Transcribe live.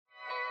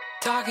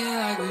Talking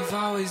like we've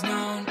always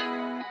known.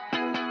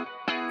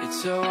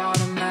 It's so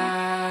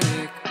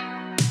automatic.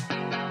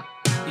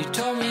 You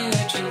told me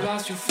that you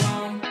lost your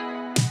phone,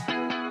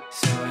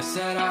 so I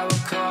said I would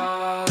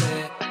call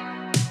it.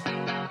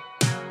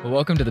 Well,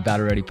 welcome to the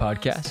Battle Ready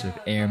podcast with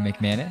Erwin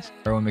McManus,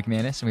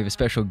 and we have a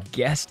special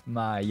guest,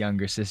 my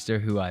younger sister,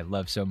 who I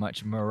love so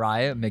much,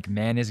 Mariah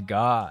McManus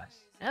Goss.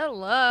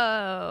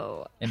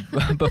 Hello. And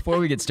before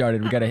we get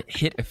started, we got to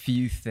hit a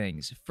few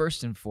things.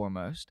 First and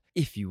foremost,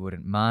 if you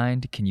wouldn't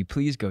mind, can you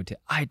please go to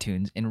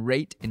iTunes and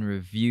rate and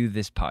review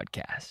this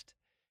podcast?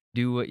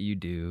 Do what you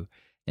do.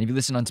 And if you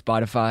listen on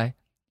Spotify,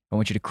 I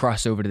want you to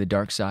cross over to the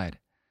dark side,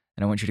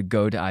 and I want you to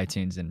go to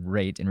iTunes and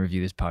rate and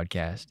review this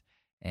podcast.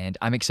 And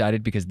I'm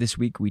excited because this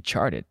week we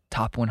charted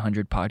top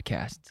 100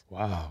 podcasts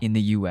in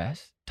the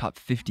US, top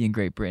 50 in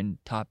Great Britain,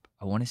 top,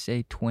 I want to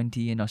say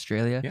 20 in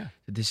Australia. Yeah.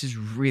 So this is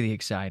really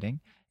exciting.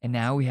 And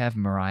now we have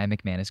Mariah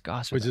McManus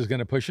Goss, which is going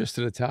to push us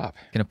to the top.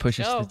 Going to push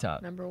us to the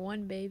top. Number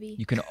one, baby.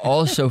 You can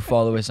also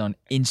follow us on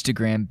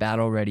Instagram,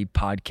 Battle Ready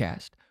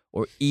Podcast,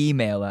 or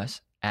email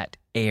us at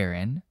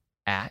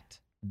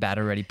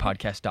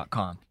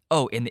aaron@battlereadypodcast.com.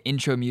 Oh, and the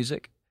intro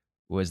music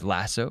was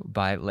Lasso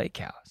by Lake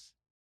House.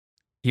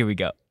 Here we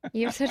go.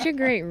 You have such a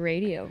great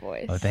radio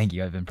voice. Oh, thank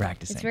you. I've been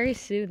practicing. It's very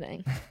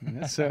soothing.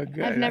 That's so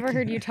good. I've never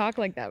heard you talk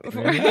like that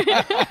before.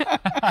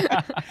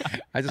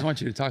 I just want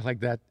you to talk like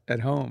that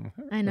at home.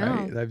 I know.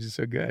 Right? That's just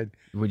so good.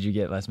 Would you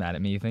get less mad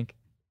at me, you think?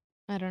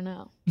 I don't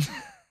know.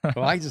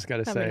 Well, I just got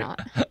to Probably say,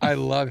 not. I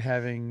love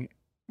having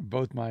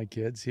both my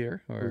kids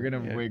here. We're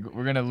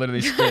gonna literally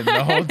spin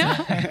the whole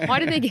time. Why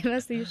did they give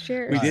us these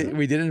chairs?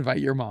 We did invite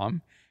your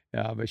mom,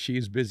 but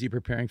she's busy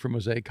preparing for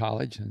Mosaic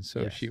College, and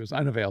so Yes. she was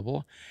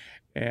unavailable.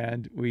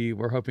 And we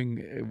were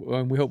hoping,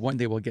 we hope one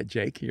day we'll get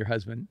Jake, your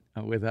husband,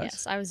 with us.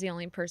 Yes, I was the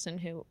only person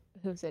who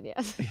said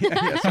yes.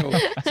 So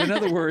in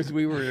other words,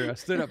 we were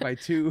stood up by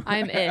two.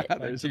 I'm it.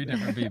 others. Two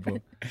different people.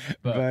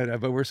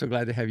 But we're so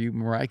glad to have you,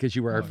 Mariah, because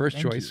you were our first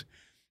thank choice.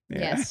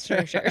 Yes,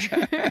 sure.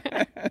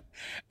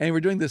 And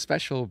we're doing this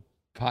special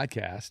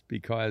podcast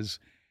because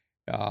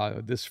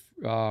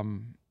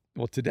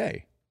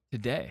today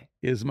Today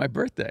is my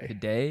birthday.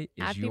 is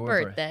Happy your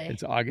birthday.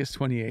 It's August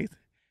 28th.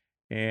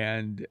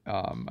 And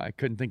I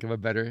couldn't think of a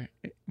better,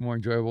 more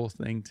enjoyable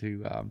thing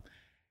to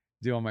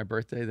do on my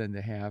birthday than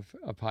to have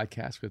a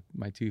podcast with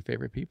my two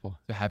favorite people.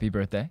 So happy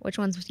birthday. Which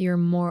one's your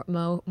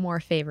more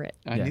favorite?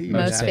 I Yeah, knew you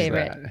most would ask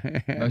favorite.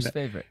 that. And, Most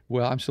favorite.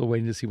 well, I'm still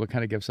waiting to see what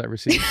kind of gifts I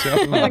receive.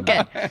 So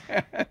Okay.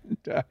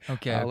 and,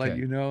 Okay. I'll let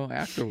you know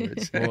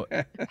afterwards. Well,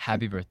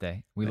 happy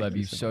birthday. We Thank love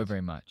you you so so much.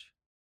 very much.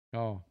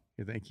 Oh,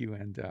 yeah, thank you.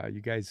 And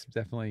you guys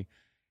definitely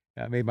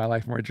made my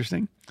life more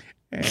interesting.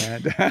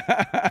 And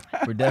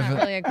We're Not definitely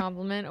really a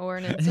compliment or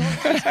an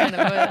insult. It's kind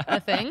of a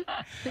thing.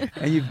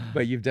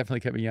 but you've definitely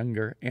kept me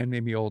younger and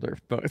made me older,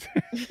 both.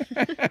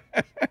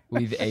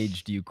 we've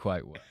aged you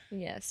quite well.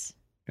 Yes.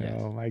 Yes.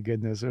 Oh my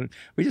goodness.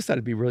 We just thought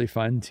it'd be really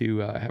fun to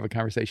have a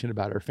conversation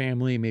about our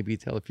family, maybe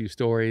tell a few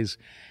stories.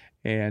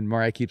 And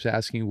Mariah keeps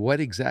asking,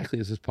 what exactly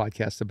is this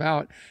podcast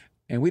about?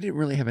 And we didn't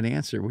really have an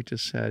answer. We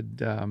just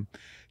said,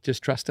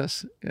 just trust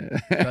us.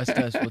 Trust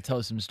us. We'll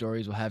tell some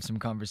stories. We'll have some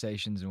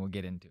conversations, and we'll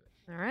get into it.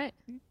 All right.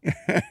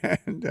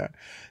 And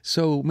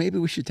so maybe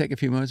we should take a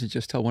few moments and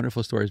just tell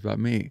wonderful stories about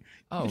me.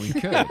 Oh, we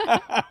could. We can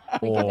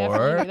definitely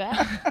Or do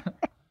that.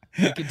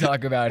 we could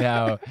talk about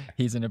how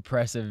he's an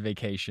oppressive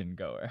vacation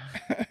goer.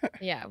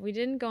 Yeah, we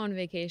didn't go on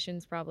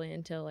vacations probably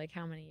until like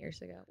how many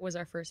years ago was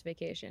our first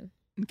vacation?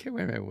 Okay,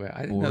 wait a minute. Wait,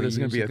 I didn't 4 know there was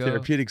going years to be a ago?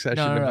 therapeutic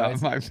session No, about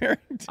it's- my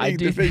parenting I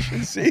do-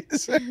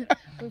 deficiencies.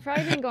 We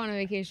probably didn't go on a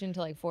vacation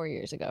until like 4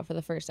 years ago for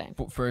the first time.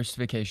 First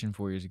vacation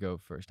 4 years ago,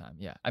 first time.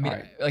 Yeah. I mean, All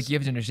right. like you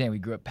have to understand, we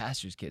grew up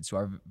pastors' kids. So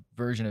our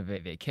version of a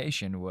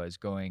vacation was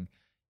going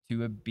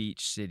to a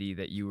beach city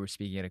that you were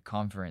speaking at a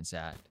conference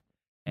at.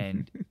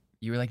 And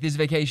you were like, this is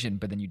vacation.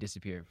 But then you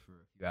disappear for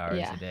a few hours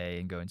Yeah. a day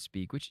and go and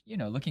speak, which,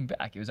 looking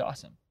back, it was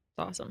awesome.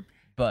 It's awesome.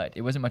 But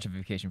it wasn't much of a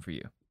vacation for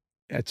you.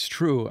 That's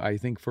true. I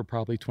think for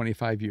probably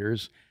 25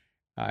 years,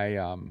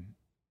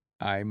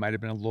 I might have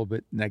been a little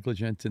bit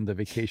negligent in the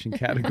vacation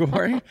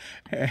category,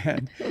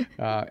 and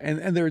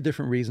there are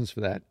different reasons for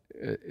that.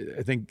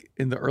 I think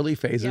in the early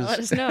phases, Yeah, let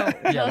us know.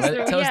 Yeah,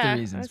 tell us the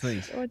reasons,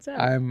 please. What's up?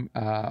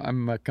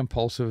 I'm a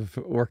compulsive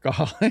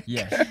workaholic.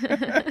 Yes.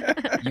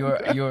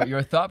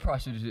 Your thought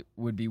process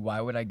would be,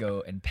 why would I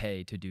go and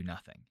pay to do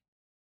nothing?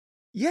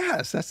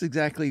 Yes, that's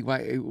exactly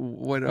why.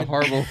 What a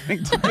horrible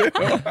thing to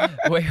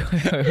do. Wait.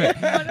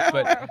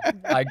 But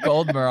I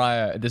called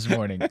Mariah this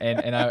morning,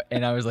 and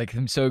I was like,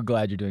 I'm so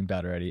glad you're doing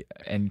Battle Ready,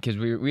 and because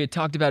we had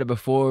talked about it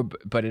before,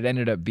 but it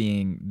ended up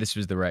being this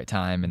was the right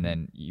time, and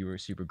then you were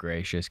super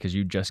gracious because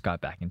you just got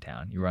back in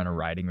town. You were on a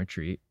writing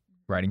retreat,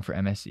 writing for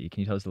MSC.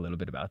 Can you tell us a little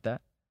bit about that?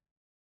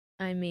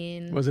 I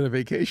mean, Was it a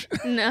vacation?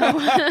 no.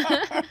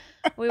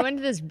 We went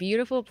to this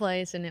beautiful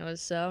place and it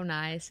was so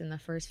nice. And the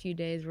first few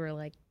days were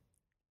like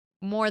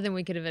more than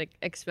we could have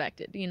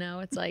expected.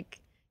 It's like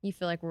you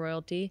feel like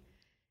royalty.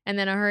 And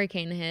then a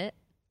hurricane hit.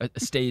 A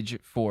stage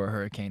 4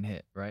 hurricane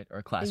hit, right? Or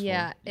a class 4?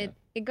 Yeah, it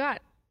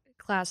got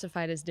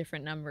classified as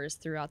different numbers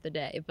throughout the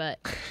day, but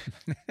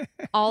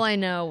all I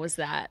know was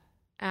that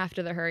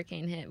after the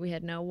hurricane hit, we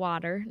had no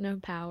water, no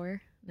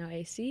power, no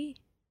AC,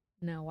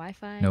 no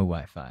Wi-Fi. No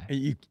Wi-Fi.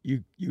 And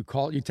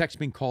you text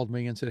me, called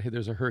me, and said, "Hey,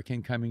 there's a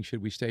hurricane coming.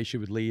 Should we stay?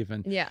 Should we leave?"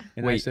 And Yeah.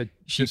 and I Wait, said,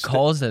 she "Just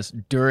calls us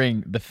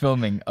during the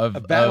filming of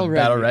Battle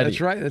Ready. That's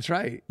right. That's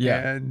right.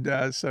 Yeah.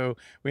 And so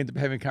we ended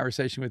up having a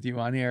conversation with you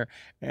on air,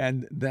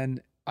 and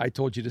then I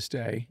told you to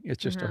stay.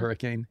 It's just a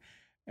hurricane,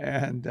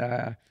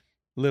 and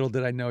little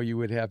did I know you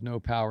would have no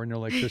power, no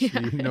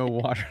electricity, no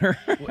water.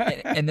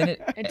 And then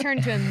It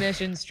turned to a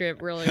mission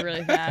strip really,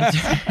 really fast.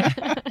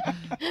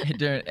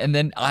 and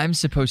then I'm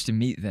supposed to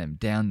meet them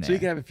down there. So you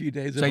can have a few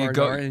days So of you R&R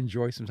go- and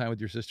enjoy some time with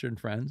your sister and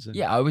friends. And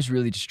Yeah, I was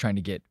really just trying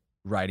to get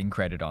writing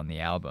credit on the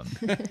album.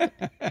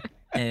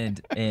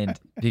 and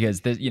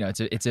because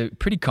it's a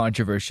pretty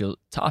controversial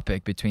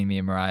topic between me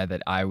and Mariah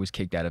that I was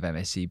kicked out of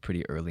MSC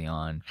pretty early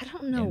on. I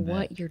don't know And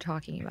what you're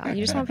talking about.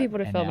 You just want people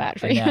to And feel now- bad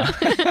for and you.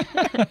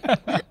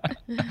 now-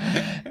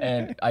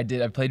 and I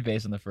played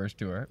bass on the first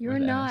tour. You're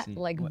with not MSC.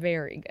 like What?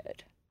 very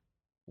good.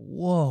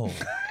 Whoa.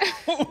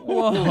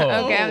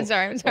 Whoa. Okay, I'm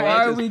sorry.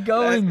 Why are we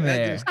going that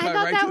there? just I cut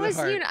thought right that to the was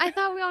heart. I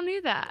thought we all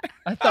knew that.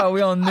 I thought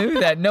we all knew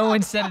that. No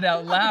one said it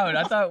out loud.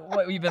 I thought,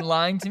 what, you've been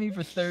lying to me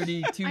for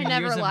 32 I years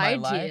never of my lied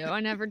to life? you.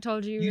 I never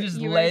told you. You just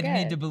you were led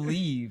me good. to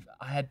believe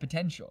I had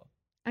potential.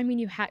 I mean,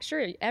 you had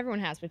sure everyone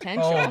has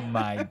potential. Oh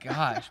my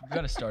gosh, we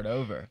got to start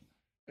over.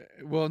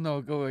 Well,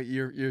 no, go.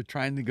 You're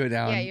trying to go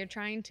down. Yeah, you're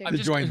trying to. To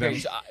join them.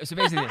 So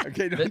basically,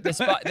 Okay, the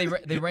spot they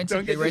rented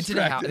Don't get a house.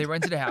 distracted. They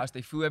rented a house.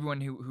 They flew everyone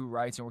who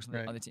writes and works on the,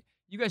 Right. on the team.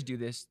 You guys do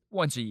this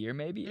once a year,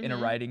 maybe in a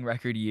Mhm. writing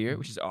record year,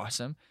 which is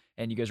awesome.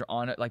 And you guys are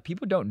on it. Like,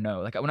 people don't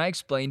know. Like, when I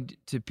explained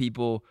to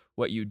people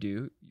what you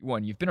do,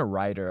 one, you've been a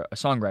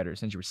songwriter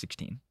since you were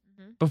 16.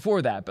 Mhm.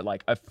 Before that, but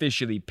like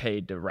officially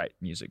paid to write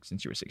music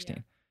since you were 16.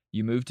 Yeah.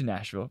 You moved to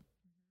Nashville,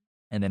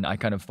 and then I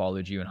kind of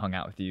followed you and hung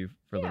out with you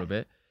for a Yeah. little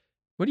bit.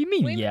 What do you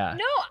mean? Wait, yeah.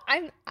 No,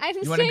 I'm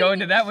You want to go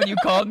into that when you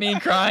called me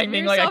and crying,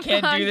 being like, I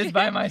can't do this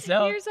by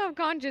myself? You're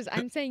self-conscious.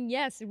 I'm saying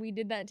yes, we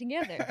did that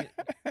together.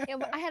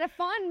 I had a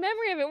fond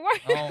memory of it. Why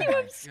Oh are you my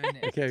upset?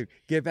 goodness. Okay,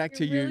 get back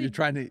to You're you. really- You're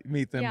trying to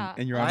meet them, Yeah.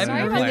 and you're I'm on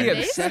sorry another about really the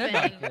planet. bass upset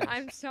about thing. this.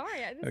 I'm sorry.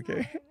 That's Okay.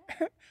 not what I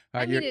meant. All I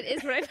right, mean, you're- it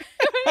is what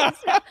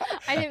I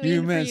I didn't mean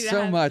you for meant you to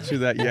so have, much to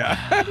that. I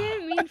Yeah.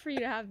 didn't mean for you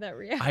to have that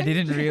reaction. I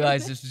didn't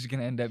realize this was going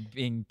to end up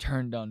being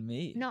turned on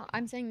me. No,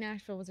 I'm saying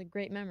Nashville was a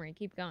great memory.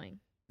 Keep going.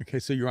 Okay,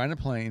 so you're on a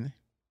plane,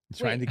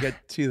 trying Wait. to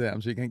get to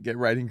them, so you can get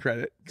writing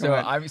credit. Come So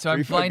on. I'm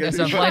We flying down. fucking-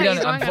 So I'm flying down.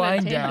 You're I'm going on a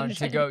flying down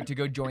tangent. to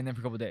go join them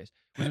for a couple of days,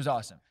 which was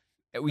awesome.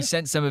 We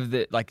sent some of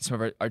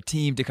our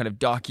team to kind of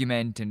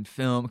document and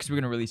film, because we're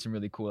gonna release some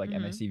really cool like Mhm.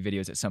 MSC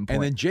videos at some point.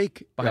 And then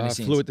Jake Behind the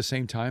scenes. flew at the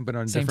same time, but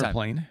on a Same different time.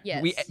 plane.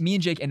 Yes. Me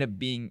and Jake end up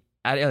being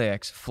at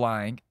LAX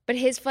flying. But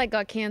his flight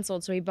got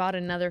canceled, so he bought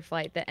another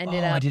flight that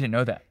ended I up. didn't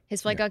know that.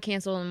 His flight got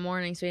canceled in the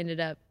morning, so he ended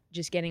up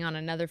just getting on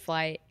another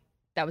flight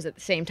that was at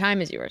the same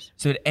time as yours.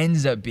 So it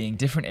ends up being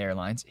different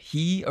airlines.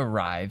 He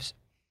arrives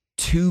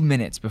 2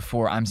 minutes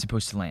before I'm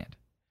supposed to land.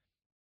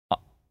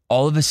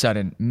 All of a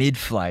sudden,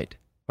 mid-flight,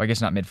 or I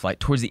guess not mid-flight,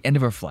 towards the end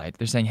of our flight,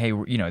 they're saying, hey,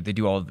 they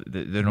do all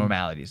the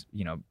normalities.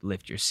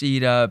 Lift your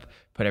seat up,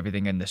 put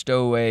everything in the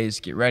stowaways,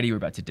 get ready. We're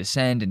about to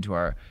descend into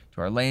our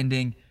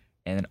landing.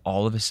 And then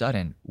all of a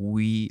sudden,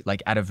 we,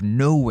 like, out of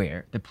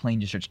nowhere, the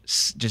plane just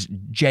starts just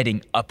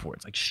jetting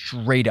upwards, like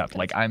straight up.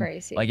 Like, I'm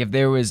crazy. like,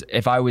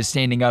 if I was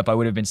standing up, I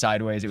would have been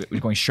sideways. It was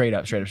going straight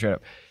up.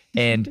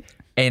 And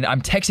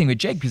I'm texting with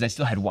Jake because I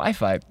still had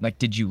Wi-Fi. Like,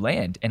 did you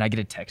land? And I get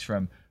a text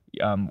from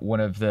one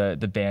of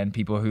the band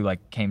people who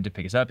like came to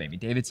pick us up, Amy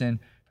Davidson,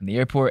 from the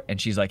airport, and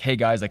she's like, "Hey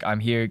guys, like I'm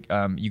here.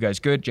 You guys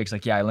good?" Jake's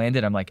like, "Yeah, I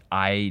landed." I'm like,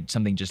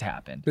 something just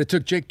happened. But it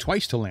took Jake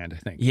twice to land, I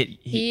think.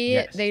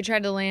 Yes. They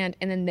tried to land,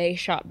 and then they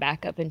shot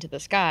back up into the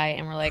sky,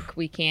 and we're like,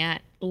 we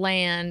can't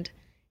land,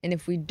 and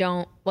if we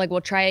don't, like,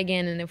 we'll try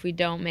again, and if we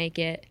don't make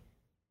it,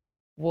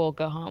 we'll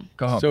go home.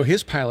 Go home. So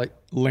his pilot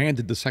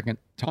landed the second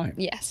time.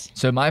 Yes.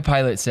 So my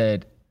pilot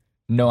said,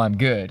 "No, I'm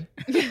good."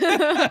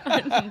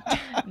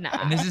 Nah.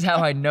 And this is how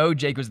I know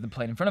Jake was in the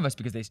plane in front of us,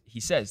 because he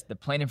says the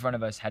plane in front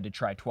of us had to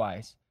try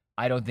twice.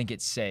 I don't think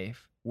it's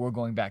safe. We're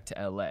going back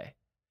to LA.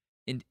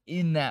 And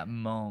in that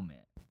moment,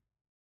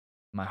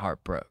 my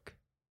heart broke.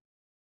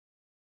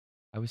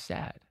 I was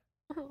sad.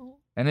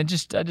 And I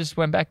just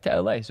went back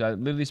to LA. So I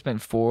literally spent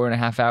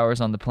 4.5 hours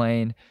on the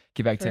plane,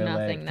 get back For to LA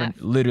nothing.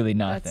 for literally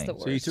That's nothing. the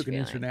So you worst took an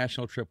feeling.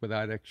 international trip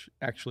without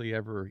actually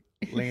ever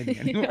landing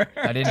anywhere.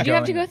 I didn't Did you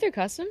have to anywhere. go through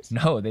customs?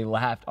 No, they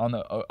laughed on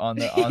the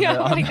Yeah,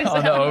 like, that would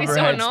be so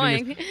overhead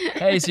annoying. speakers.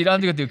 Hey, so you don't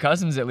have to go through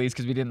customs at least,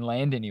 because we didn't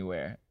land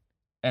anywhere.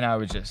 And I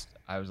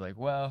was like,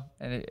 well,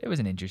 and it was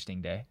an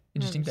interesting day.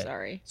 Interesting I'm day.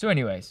 sorry. So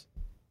anyways,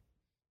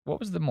 what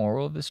was the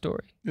moral of the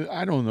story?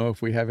 I don't know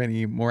if we have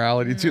any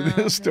morality to No, this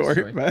that's story,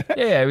 Sorry. but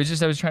Yeah, it was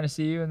just I was trying to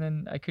see you, and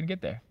then I couldn't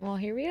get there. Well,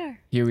 here we are.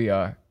 Here we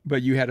are.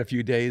 but you had a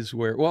few days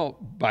where, well,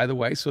 by the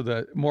way, so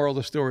the moral of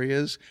the story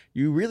is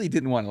you really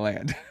didn't want to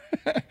land.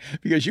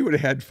 Because you would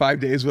have had 5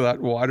 days without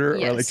water or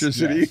Yes.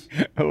 electricity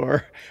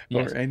or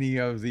Yes. any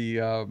of the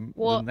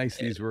Well,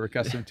 niceties we're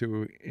accustomed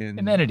to in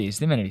The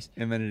amenities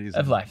of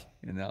of life.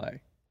 in LA.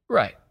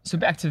 Right. So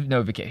back to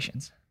no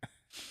vacations.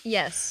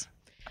 Yes.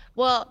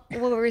 Well,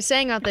 what we were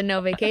saying about the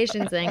no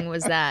vacation thing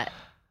was that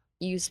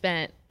you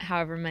spent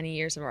however many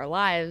years of our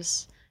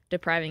lives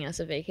depriving us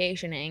of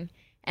vacationing.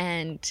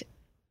 And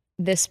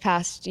this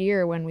past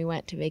year, when we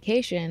went to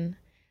vacation,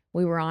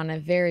 we were on a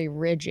very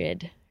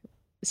rigid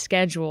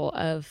schedule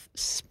of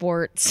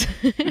sports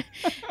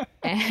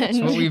and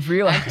So what we've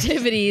realized.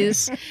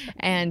 activities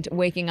and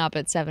waking up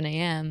at 7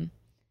 a.m.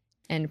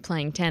 and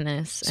playing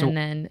tennis So- and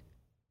then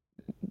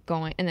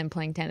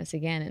playing tennis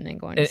again and then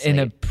going to An sleep.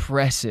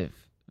 oppressive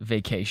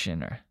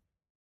vacationer.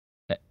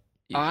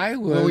 I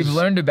was What we've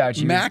learned about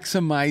you.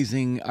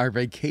 maximizing our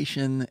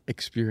vacation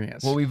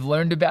experience. What we've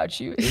learned about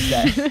you is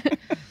that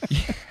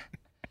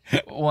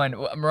one,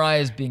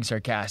 Mariah's being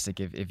sarcastic.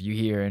 If you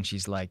hear and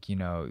she's like, we've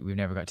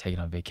never got taken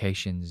on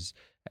vacations,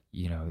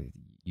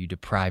 you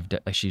deprived.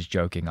 She's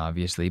joking,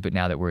 obviously, but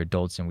now that we're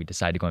adults and we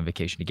decide to go on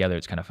vacation together,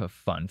 it's kind of a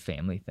fun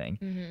family thing.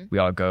 Mhm. We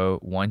all go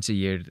once a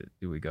year.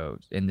 We go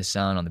in the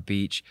sun on the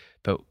beach.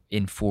 But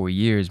in 4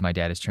 years, my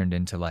dad has turned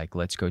into like,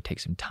 let's go take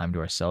some time to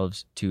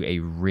ourselves, to a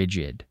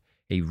rigid,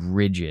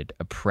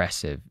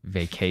 oppressive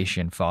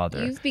vacation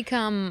father You've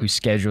become who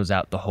schedules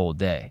out the whole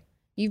day.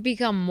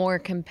 more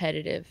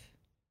competitive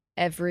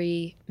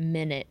every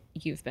minute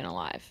you've been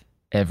alive.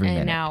 Every And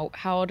minute. now,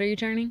 how old are you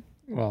turning?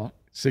 Well,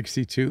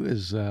 62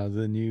 is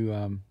the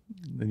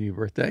new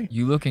birthday.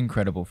 You look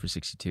incredible for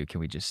 62, can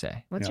we just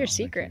say? What's No, your thank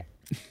secret?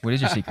 What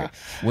is your secret?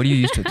 What do you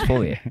use to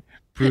exfoliate?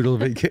 Brutal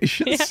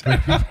vacations.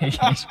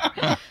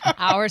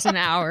 Hours and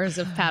hours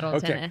of paddle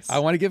Okay, tennis. I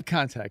want to give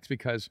context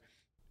because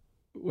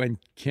when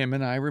Kim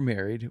and I were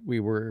married,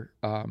 we were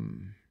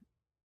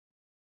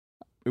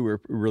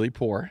really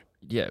poor,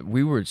 Yeah,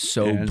 we were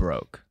so And-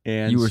 broke.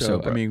 and You were so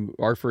I broke. mean,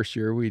 our first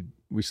year we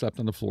slept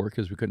on the floor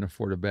because we couldn't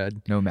afford a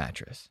bed, No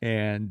mattress.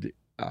 and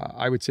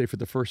I would say for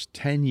the first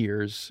 10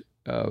 years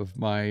of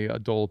my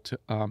adult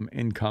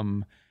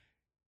income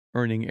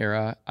earning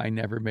era, I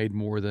never made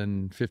more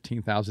than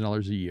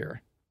 $15,000 a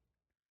year.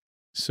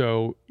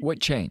 So, What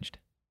changed?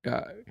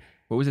 uh,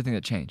 What was the thing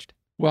that changed?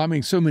 well, I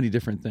mean, so many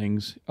different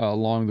things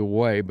along the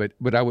way, but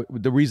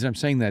the reason I'm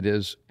saying that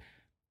is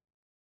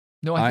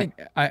No, I think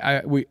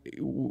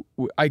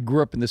I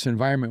grew up in this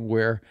environment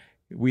where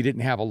we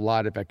didn't have a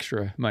lot of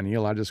extra money,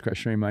 a lot of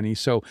discretionary money.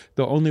 So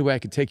the only way I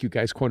could take you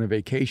guys quote on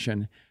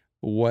vacation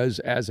was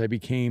as I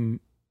became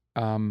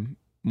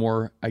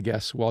more, I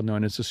guess, well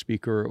known as a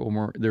speaker, or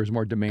more. There was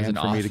more as demand an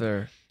for me to,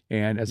 author,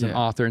 and as an Yeah.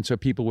 author, and so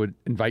people would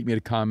invite me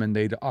to come, and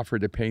they'd offer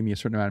to pay me a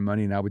certain amount of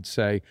money, and I would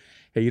say,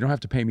 "Hey, you don't have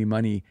to pay me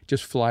money.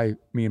 Just fly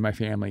me and my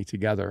family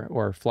together,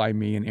 or fly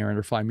me and Aaron,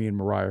 or fly me and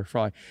Mariah, or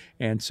fly."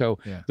 And so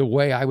Yeah. the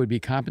way I would be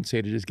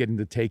compensated is getting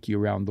to take you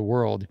around the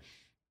world,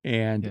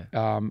 and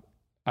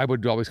I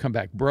would always come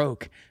back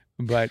broke.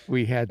 But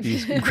we had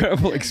these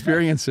incredible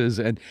experiences,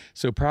 and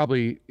so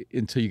probably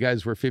until you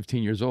guys were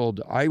 15 years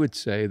old, I would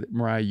say that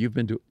Mariah, you've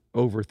been to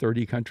over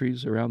 30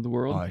 countries around the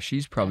world,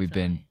 she's probably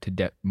been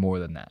to more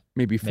than that.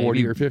 maybe 40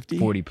 Maybe or 50,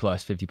 40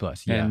 plus, 50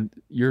 plus. Yeah. and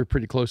you're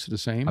pretty close to the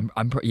same.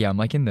 I'm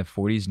like in the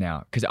 40s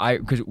now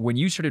because when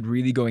you started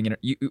really going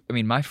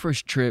in, my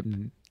first trip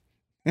Mhm.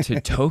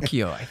 to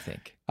Tokyo, I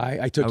think.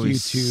 I took I you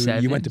was to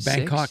you went to 7,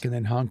 Bangkok 6? and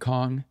then Hong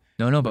Kong.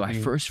 No, but my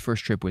Mhm.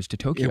 first trip was to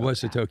Tokyo. It was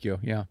to Tokyo,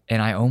 yeah.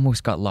 And I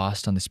almost got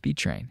lost on the speed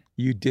train.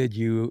 You did.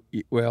 You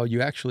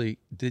actually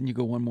didn't. You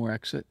go one more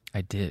exit.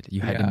 I did.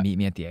 You had to Yeah. meet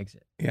me at the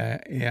exit.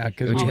 Yeah,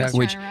 because Which we is- have.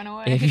 which- run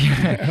away. If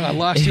you- I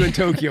lost you in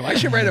Tokyo. I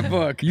should write a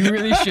book. You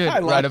really should I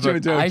write a lost you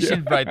book. in I Tokyo.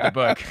 should write the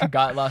book.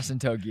 Got lost in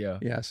Tokyo.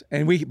 Yes,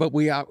 and we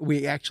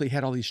actually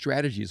had all these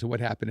strategies of what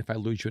happened if I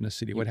lose you in a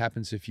city. What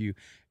happens if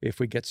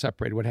we get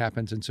separated? What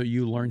happens? And so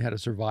you learn how to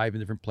survive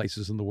in different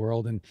places in the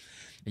world, and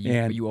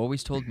You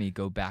always told me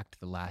go back to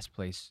the last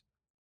place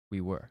we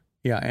were.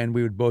 yeah, and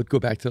we would both go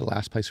back to the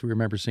last place we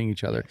remember seeing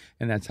each other,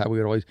 and that's how we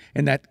would always.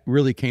 And that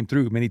really came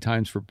through many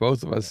times for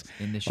both of us.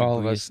 In the all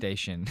of Shibuya us.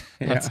 station.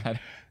 Yeah. outside.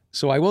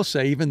 So I will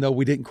say, even though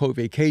we didn't quote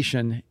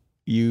vacation,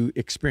 you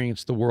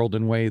experienced the world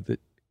in a way that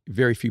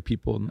very few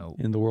people No.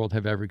 in the world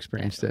have ever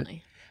experienced it.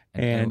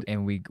 Definitely.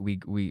 And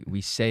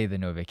we say the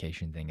no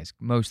vacation thing is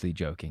mostly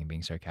joking and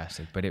being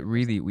sarcastic, but it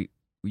really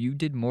you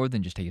did more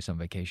than just take us on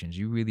vacations.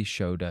 You really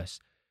showed us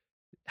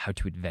how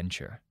to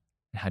adventure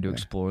and how to Yeah.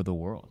 explore the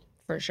world.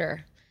 For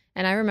sure.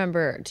 And I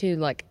remember too,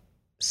 like,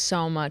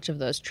 so much of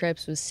those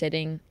trips was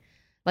sitting,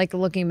 like,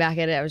 looking back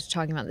at it, I was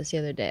talking about this the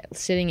other day,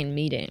 sitting in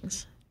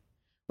meetings,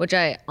 which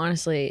I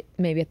honestly,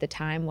 maybe at the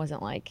time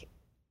wasn't like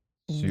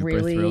Super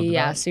really, thrilled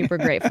yeah, about? super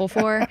grateful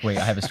for. Wait,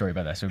 I have a story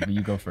about that, so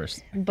you go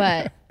first.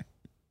 But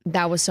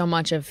that was so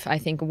much of, I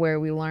think, where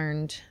we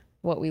learned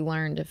what we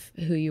learned of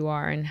who you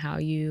are and how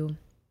you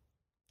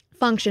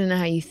function and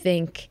how you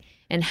think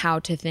and how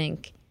to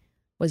think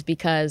was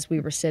because we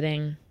were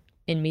sitting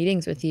in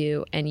meetings with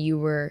you, and you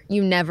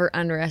never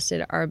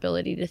underestimated our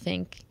ability to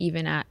think,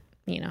 even at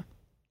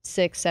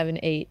 6, 7,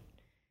 8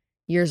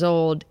 years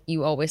old,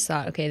 you always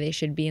thought, okay, they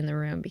should be in the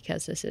room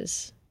because this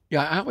is.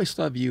 Yeah, I always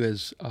thought of you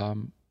as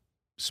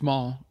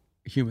small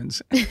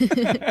humans.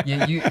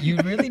 Yeah, you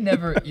really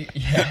never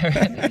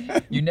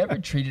you never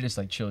treated us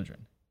like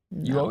children.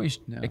 You always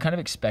kind of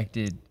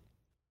expected,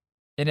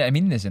 and I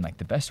mean this in like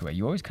the best way.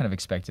 You always kind of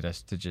expected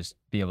us to just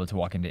be able to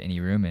walk into any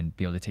room and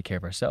be able to take care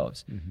of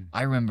ourselves. Mm-hmm.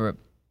 I remember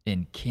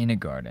in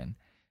kindergarten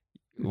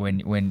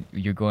when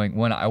you're going.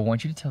 I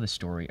want you to tell the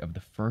story of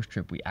the first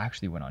trip we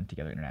actually went on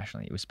together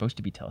internationally. It was supposed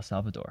to be to El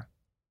Salvador.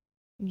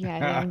 Yeah,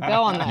 I didn't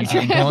go on that You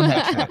trip. didn't go on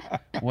that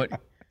trip.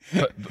 What?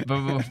 But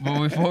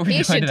before we He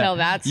go should into tell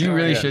that story. You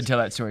really Yes. should tell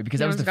that story because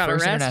He that was the almost got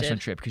first international arrested.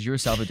 trip because you're a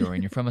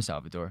Salvadorian. You're from El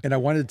Salvador. And I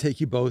wanted to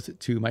take you both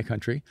to my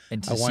country.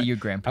 And to I see your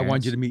grandparents. I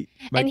wanted you to meet.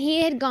 And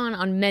he had gone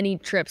on many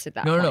trips at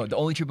that No, point. no. The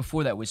only trip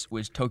before that was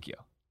Tokyo.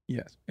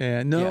 Yes.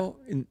 And no,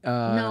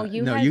 No,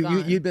 you had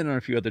gone. you'd been on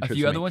a few other A trips.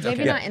 few with other me. ones.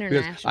 Maybe Okay. not Because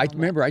international. I but-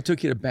 remember I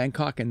took you to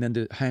Bangkok and then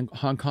to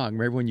Hong Kong.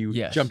 Remember when you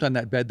Yes. jumped on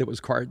that bed that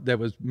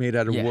was made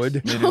out of Yes.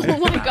 wood? Oh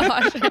my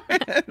gosh.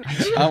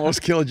 I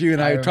almost killed you,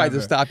 and I tried to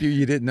remember. stop you.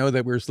 You didn't know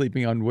that we were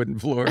sleeping on wooden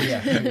floors.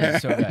 Yeah,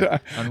 so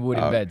bad. On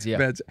wooden beds, yeah.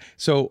 Beds.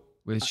 So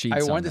With sheets I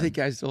on wanted to them. take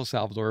you guys to El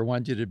Salvador. I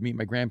wanted you to meet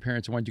my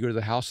grandparents. I wanted you to go to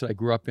the house that I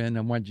grew up in.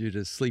 I wanted you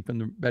to sleep in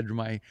the bedroom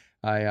I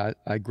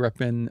grew up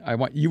in.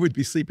 You would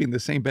be sleeping in the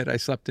same bed I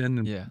slept in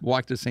and Yeah.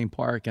 walked to the same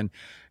park, and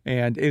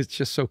it's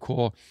just so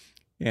cool.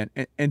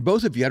 And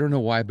both of you, I don't know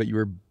why, but you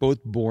were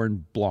both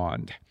born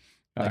blonde.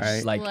 All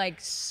Like- right. like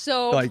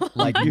so. like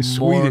you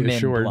Mormon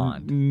Swedish or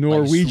blonde.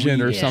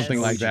 Norwegian or Swedish, something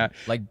like that.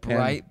 Like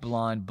bright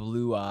blonde,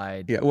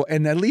 blue-eyed. Yeah, well,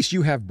 and at least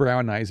you have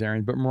brown eyes,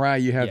 Aaron. But Mariah,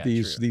 you have Yeah,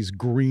 these true. these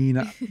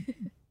green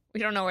we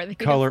don't know where they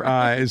color came from.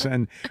 eyes,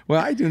 and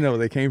well, I do know where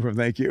they came from.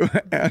 Thank you.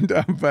 And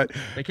but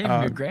They came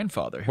from your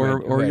grandfather. who or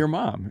had- who had- your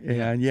mom,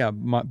 and yeah,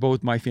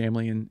 both my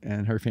family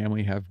and her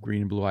family have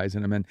green and blue eyes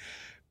in them. And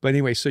but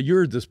anyway, so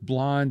you're this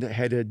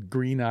blonde-headed,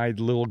 green-eyed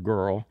little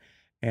girl,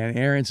 and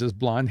Aaron's this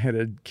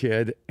blonde-headed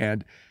kid,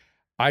 and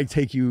I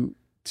take you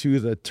to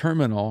the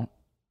terminal,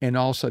 and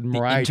all of a sudden the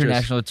Mariah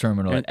international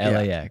terminal at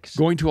and- yeah, LAX.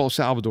 going to El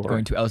Salvador,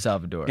 Going to El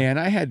Salvador. and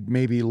I had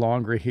maybe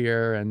longer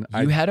hair, and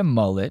You had a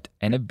mullet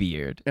and a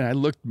beard. I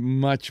looked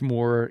much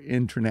more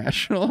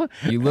international,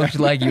 You looked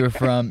like you were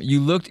from.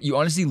 You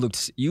honestly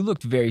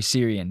looked very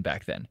Syrian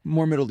back then.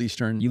 more Middle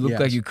Eastern. You looked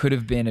yes. like you could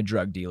have been a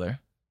drug dealer.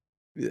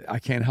 I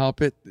can't help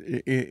it,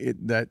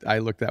 that I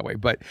look that way.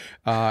 But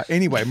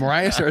anyway,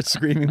 Mariah starts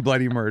screaming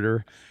bloody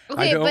murder. I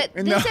Okay, don't-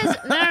 but this is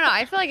no.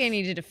 I feel like I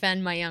need to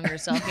defend my younger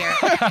self here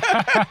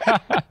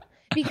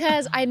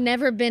because I'd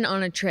never been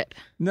on a trip.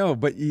 No,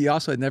 but you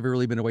also had never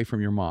really been away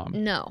from your mom.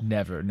 No,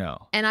 Never,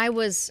 no. and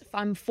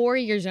I'm 4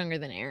 years younger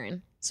than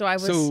Aaron, so I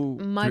was So,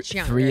 much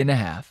younger.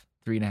 3.5.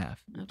 3.5.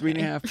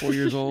 3.5, 4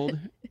 years old.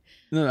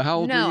 No, how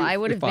old were No, you? I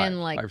would have Five,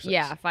 been like 5 or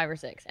 6. 5 or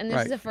 6. And this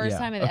Right. is the first Yeah,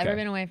 time I've okay. ever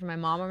been away from my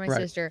mom or my Right.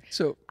 sister.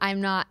 So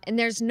I'm not, and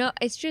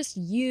it's just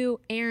you,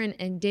 Aaron,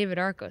 and David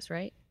Arcos,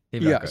 right?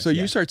 David yeah, Arcos, so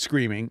you start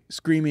screaming.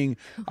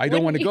 I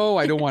don't What want do to you- go.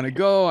 I don't want to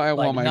go. I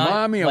Like want my not-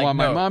 mommy. I like want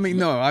my no, mommy.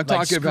 No, I'm like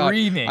talking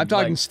screaming, I'm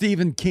talking like-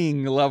 Stephen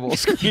King level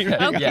screaming,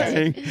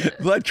 Yes.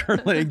 blood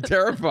curdling,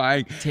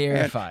 terrifying,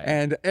 Terrifying.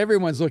 And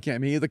everyone's looking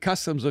at me. The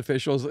customs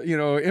officials,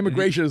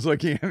 immigration is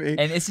looking at me.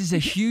 And this is a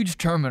huge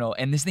terminal,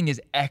 and this thing is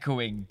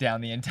echoing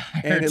down the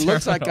entire. And it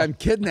looks like terminal. I'm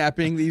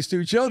kidnapping these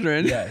two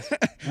children. Yes,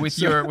 with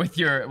your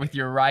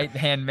right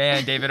hand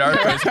man, David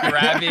Arcos,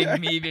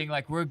 grabbing me, being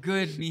like, "We're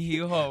good,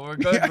 mijo. We're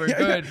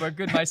good. We're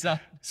good, my son."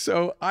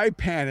 So I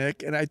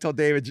panic and I tell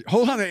David,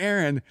 hold on to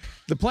Aaron.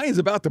 The plane's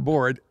about to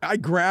board. I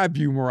grab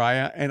you,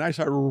 Mariah, and I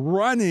start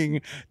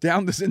running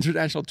down this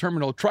international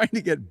terminal, trying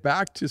to get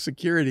back to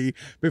security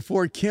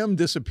before Kim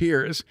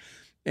disappears.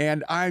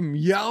 And I'm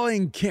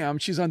yelling Kim.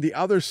 She's on the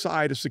other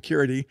side of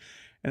security.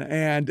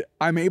 And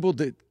I'm able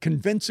to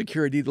convince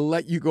security to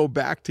let you go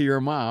back to your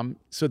mom.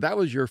 So that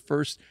was your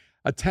first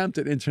attempt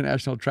at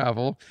international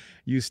travel.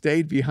 You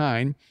stayed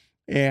behind.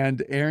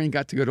 And Aaron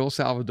got to go to El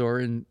Salvador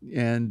and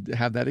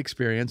have that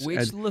experience. Which,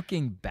 And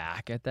looking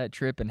back at that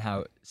trip and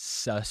how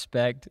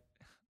suspect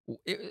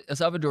El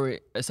Salvador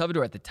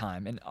at the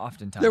time, and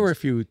oftentimes there were a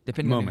few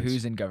depending moments. on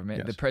who's in government,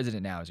 Yes. the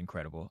president now is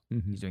incredible.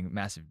 Mhm.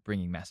 He's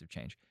bringing massive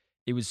change.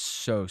 It was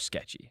so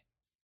sketchy.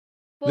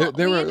 Well,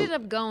 there we were- ended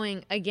up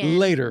going again.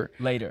 Later.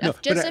 Later, No,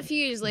 Just but a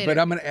few years later. But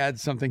I'm going to add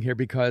something here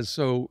because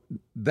so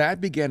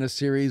that began a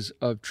series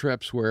of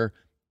trips where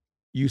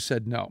you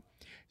said no.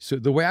 So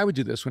the way I would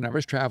do this when I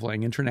was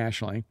traveling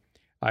internationally,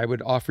 I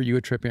would offer you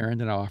a trip, Aaron,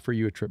 and I'll offer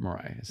you a trip,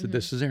 Mariah. I said,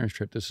 this is Aaron's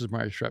trip. This is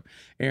Mariah's trip.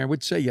 Aaron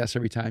would say yes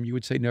every time. You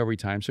would say no every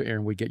time. So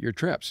Aaron would get your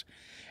trips.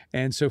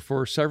 And so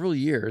for several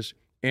years,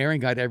 Aaron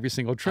got every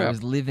single I trip.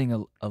 was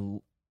living a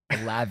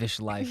lavish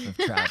life of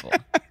travel.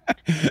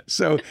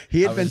 So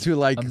he I had been was to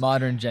like a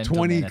modern gentleman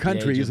 20 at the age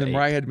countries, of and 8,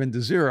 Mariah had been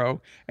to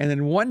 0. And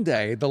then one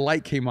day the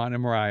light came on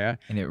in Mariah.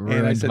 and it And I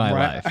ruined said, my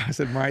Mariah, life. I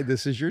said, Mariah,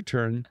 this is your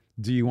turn.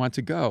 Do you want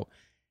to go?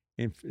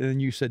 And then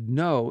you said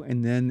no.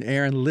 And then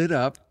Aaron lit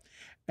up.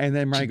 And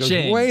then Mariah goes,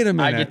 Cha-ching. wait a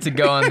minute. I get to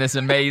go on this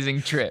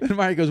amazing trip. And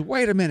Mariah goes,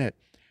 wait a minute.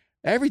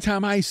 Every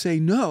time I say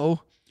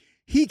no,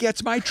 he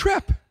gets my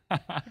trip.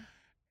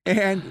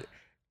 And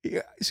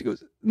She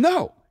goes,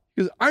 no.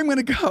 He goes, I'm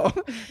going to go.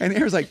 And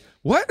Aaron's like,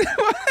 what?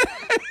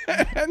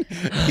 And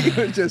he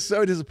was just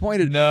so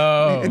disappointed.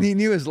 No. And he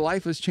knew his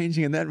life was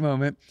changing in that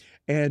moment.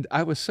 And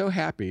I was so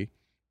happy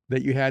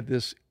that you had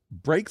this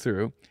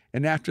breakthrough.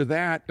 And after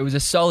that, It was a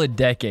solid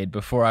decade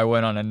before I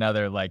went on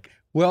another, like,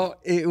 well,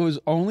 it was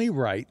only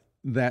right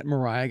that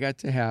Mariah got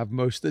to have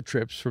most of the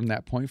trips from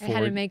that point I had to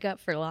forward. make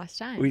up for lost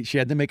time. She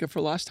had to make up for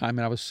lost time.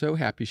 And I was so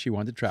happy she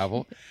wanted to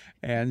travel.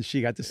 And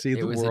she got to see it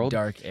the was world. a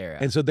dark era.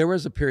 And so there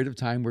was a period of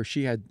time where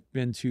she had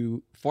been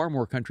to far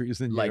more countries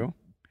than Like, you.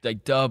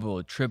 like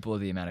double, triple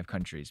the amount of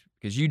countries.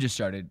 Because you just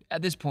started,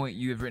 at this point,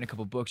 you have written a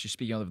couple books, you're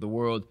speaking all over the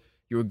world.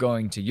 You were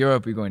going to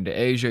Europe, you're going to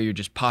Asia, you're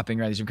just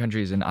popping around these different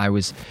countries. And I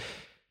was,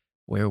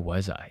 where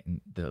was I? In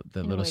the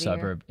In little Whittier.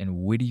 suburb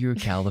in Whittier,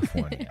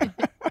 California.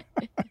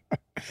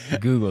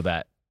 Google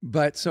that.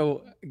 But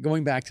so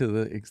going back to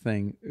the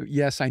thing,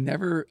 yes, I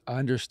never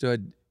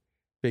understood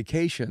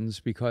vacations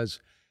because,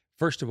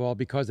 first of all,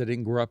 because I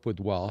didn't grow up with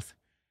wealth,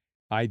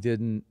 I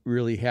didn't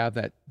really have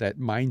that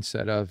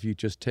mindset of you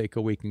just take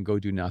a week and go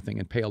do nothing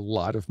and pay a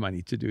lot of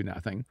money to do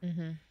nothing.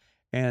 Mm-hmm.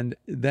 And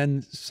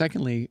then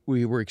secondly,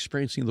 we were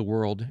experiencing the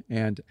world,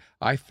 and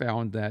I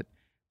found that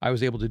I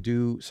was able to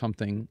do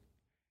something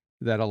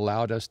that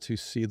allowed us to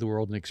see the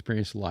world and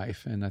experience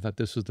life. And I thought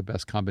this was the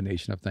best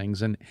combination of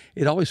things. And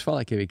it always felt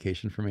like a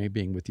vacation for me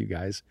being with you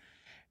guys.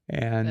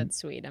 And That's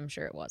sweet. I'm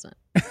sure it wasn't.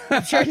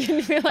 I'm sure it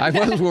didn't feel like I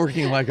that. was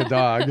working like a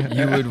dog.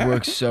 You would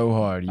work so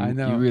hard. I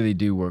know. You really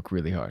do work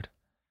really hard.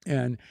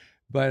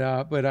 But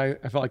I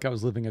felt like I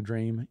was living a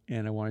dream,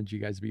 and I wanted you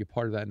guys to be a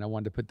part of that. And I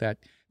wanted to put that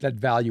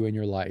value in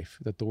your life,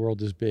 that the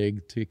world is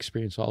big, to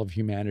experience all of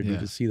humanity, Yeah.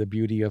 to see the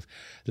beauty of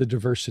the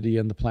diversity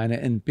in the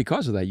planet. And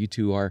because of that, you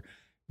two are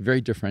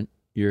very different.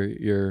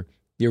 You're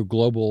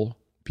global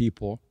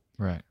people.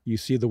 Right. You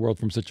see the world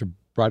from such a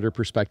broader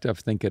perspective.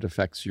 I think it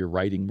affects your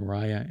writing,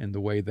 Mariah, and the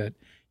way that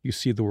you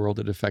see the world.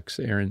 It affects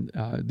Aaron,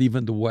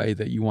 even the way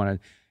that you want to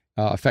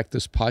affect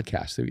this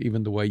podcast,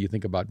 even the way you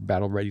think about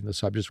battle rating, the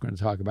subjects we're going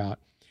to talk about,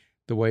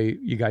 the way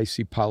you guys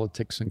see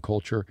politics and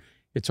culture.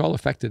 It's all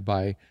affected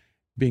by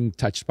being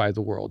touched by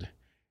the world.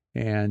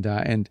 And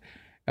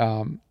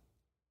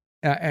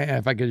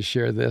if I could just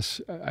share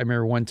this, I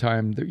remember one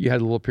time that you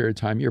had a little period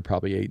of time, you're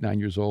probably 8, 9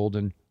 years old,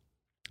 and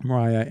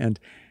Mariah,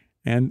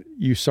 and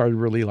you started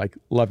really like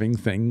loving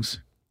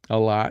things a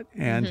lot.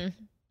 And Mhm.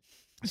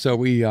 so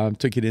we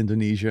took you to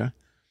Indonesia,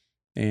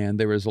 and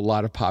there was a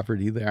lot of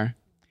poverty there.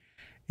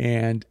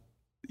 And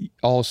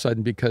all of a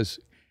sudden, because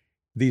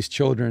these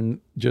children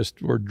just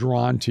were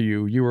drawn to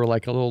you, you were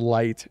like a little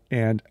light,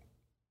 and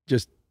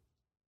just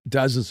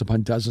dozens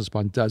upon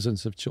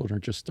dozens of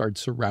children just started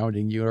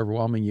surrounding you,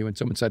 overwhelming you. And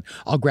someone said,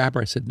 I'll grab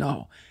her. I said,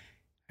 no.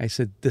 I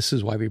said, this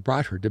is why we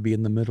brought her, to be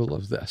in the middle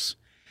of this.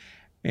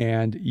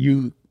 And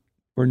you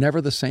were never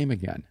the same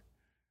again.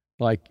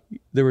 Like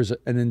there was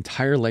an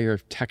entire layer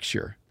of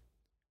texture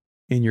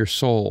in your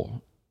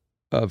soul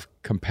of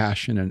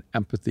compassion and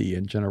empathy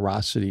and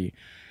generosity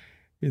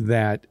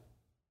that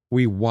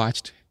we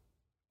watched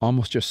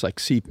almost just like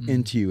seep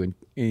into you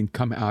and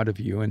come out of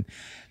you. And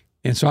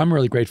so I'm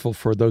really grateful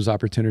for those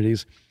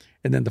opportunities.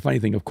 And then the funny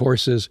thing, of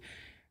course, is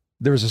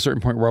there was a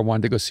certain point where I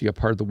wanted to go see a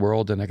part of the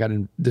world, and I got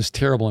this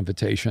terrible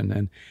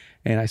invitation.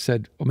 And I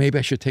said, well, maybe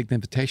I should take the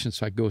invitation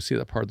so I could go see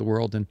that part of the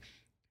world. And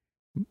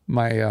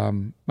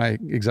my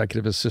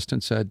executive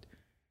assistant said,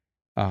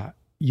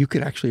 you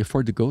could actually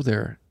afford to go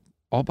there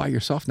all by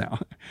yourself now.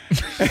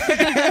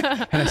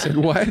 And I said,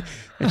 what?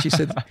 And she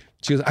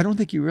goes, I don't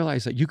think you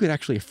realize that you could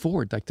actually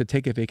afford like to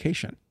take a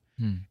vacation.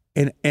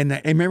 And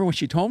I remember when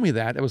she told me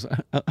that, it was,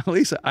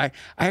 Lisa, I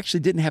actually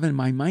didn't have it in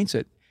my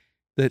mindset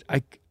that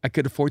I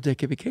could afford to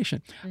take a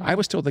vacation. I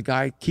was still the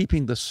guy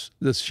keeping this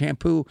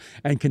shampoo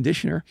and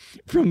conditioner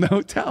from the Oh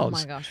hotels.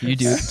 my gosh. You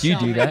do? that's Do you so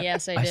do many. that?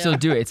 Yes, I do. I still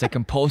do it. It's like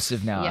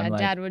compulsive now. Yeah, I'm like,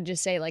 Dad would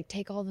just say like,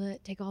 take all the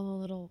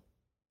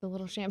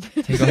little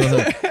shampoo. take all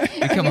the,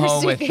 you come Your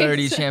home with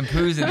 30 suitcase.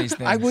 shampoos and these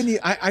things.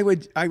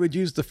 I would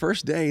use the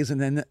first days and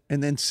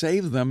then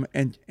save them,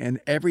 and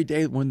every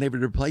day when they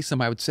would replace them,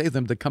 I would save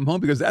them to come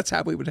home, because that's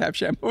how we would have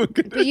shampoo and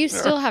conditioner. But you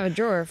still have a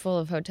drawer full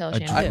of hotel A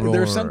shampoo. drawer.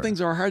 There's some things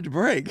that are hard to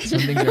break.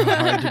 Some things are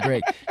hard to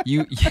break.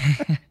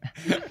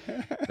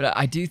 But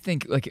I do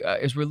think, like,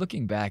 as we're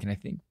looking back, and I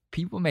think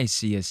people may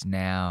see us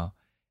now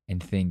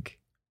and think,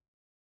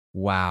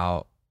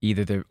 wow,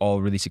 either they're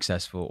all really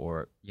successful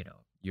or,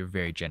 you're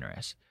very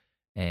generous.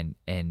 And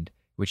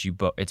which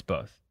it's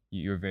both.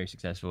 You're very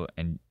successful,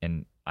 and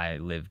I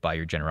live by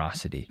your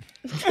generosity.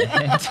 But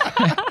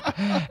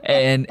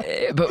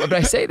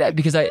I say that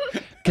because I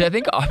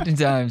think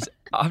oftentimes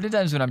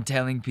when I'm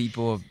telling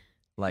people,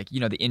 like,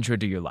 the intro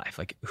to your life,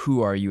 like,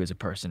 who are you as a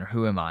person, or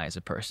who am I as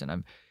a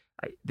person,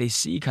 they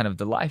see kind of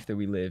the life that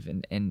we live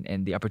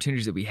and the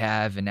opportunities that we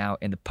have, and now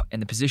in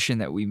the position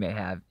that we may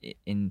have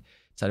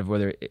inside of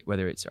whether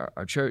it's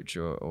our church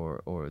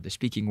or the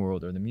speaking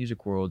world or the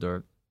music world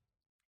or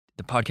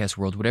the podcast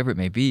world, whatever it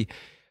may be.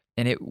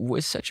 And it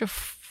was such a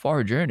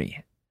far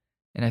journey.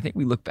 And I think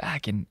we look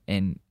back and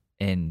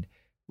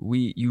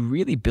you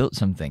really built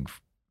something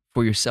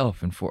for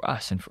yourself and for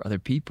us and for other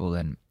people,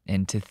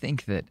 and to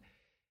think that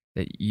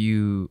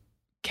you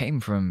came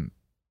from,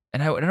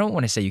 and I don't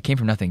want to say you came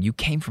from nothing, you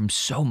came from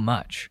so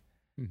much,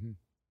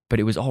 but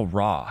it was all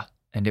raw,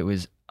 and it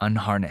was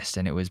unharnessed,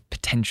 and it was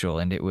potential,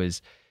 and it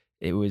was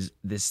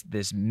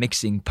this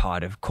mixing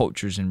pot of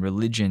cultures and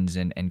religions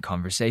and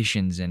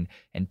conversations and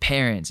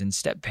parents and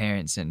step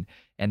parents and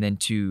then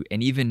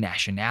and even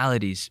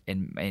nationalities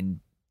and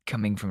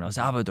coming from El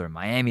Salvador,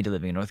 Miami, to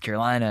living in North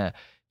Carolina,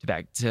 to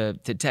back to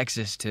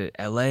Texas, to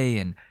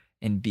LA,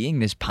 and being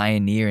this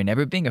pioneer and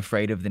never being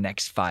afraid of the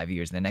next 5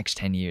 years, the next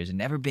 10 years, and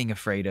never being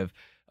afraid of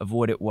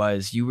what it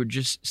was. You were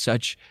just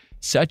such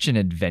an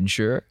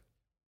adventurer,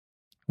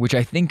 which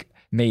I think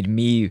made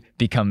me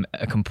become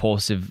a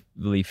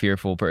compulsively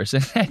fearful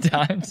person at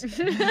times,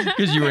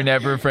 because you were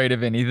never afraid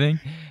of anything.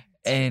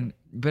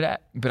 But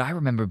I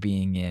remember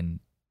being in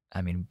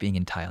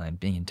Thailand,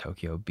 being in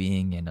Tokyo,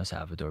 being in El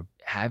Salvador,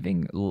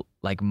 having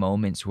like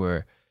moments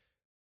where,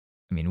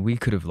 we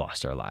could have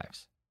lost our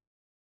lives.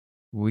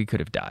 We could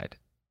have died.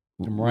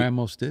 And Mariah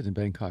almost did in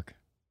Bangkok.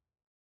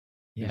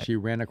 Yeah. She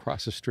ran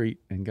across the street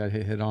and got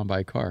hit on by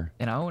a car.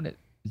 And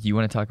you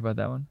want to talk about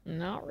that one?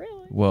 Not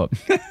really. Well,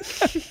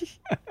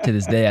 to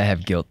this day I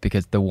have guilt,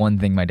 because the one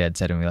thing my dad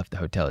said when we left the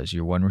hotel is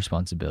your one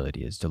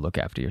responsibility is to look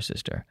after your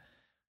sister.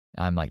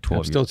 I'm like 12.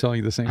 I'm still telling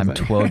you the same I'm thing.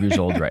 12 years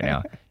old right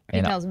now.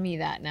 He tells me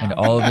that now. And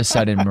all of a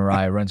sudden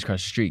Mariah runs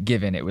across the street,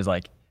 given it was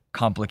like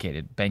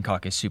complicated.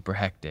 Bangkok is super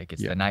hectic.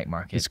 It's the night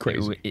market. It's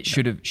crazy.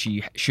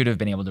 She should have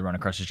been able to run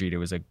across the street. It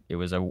was a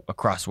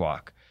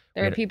crosswalk.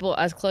 There are people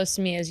as close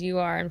to me as you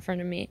are in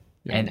front of me.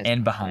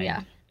 And behind.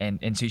 Yeah.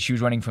 And so she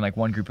was running from like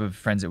one group of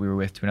friends that we were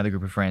with to another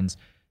group of friends,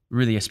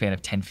 really a span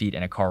of 10 feet,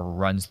 and a car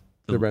runs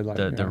the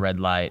red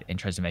light and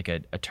tries to make a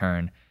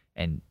turn,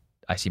 and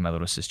I see my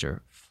little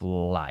sister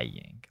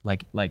flying,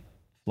 like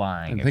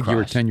flying I think across. you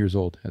were 10 years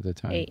old at the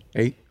time. 8.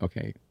 8?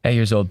 Okay. 8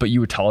 years old, but you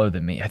were taller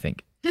than me, I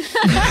think. That's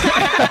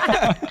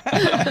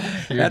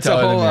a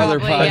whole other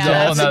Probably, That's a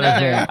yeah, whole that's other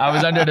thing. another. I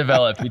was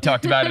underdeveloped. We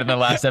talked about it in the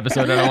last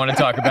episode. I don't want to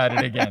talk about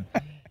it again.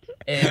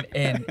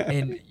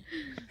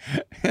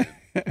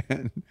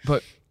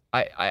 But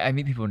I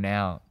meet people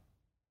now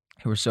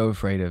who are so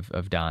afraid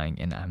of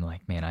dying, and I'm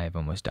like, man, I have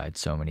almost died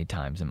so many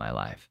times in my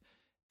life.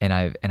 And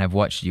I've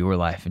watched your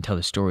life and tell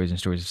the stories and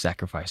stories of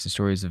sacrifice and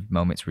stories of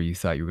moments where you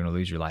thought you were going to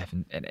lose your life,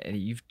 and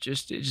you've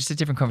it's just a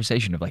different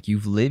conversation of like,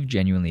 you've lived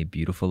genuinely a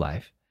beautiful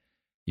life.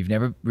 You've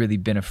never really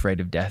been afraid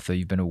of death, though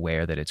you've been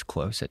aware that it's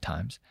close at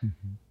times.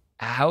 Mm-hmm.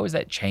 How has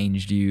that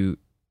changed you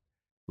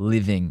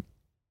living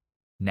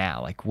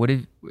now? Like,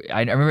 I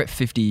remember at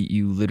 50,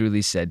 you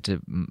literally said to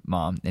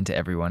mom and to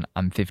everyone,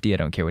 I'm 50. I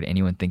don't care what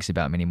anyone thinks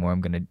about me anymore.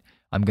 I'm going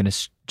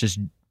to just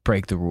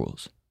break the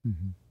rules.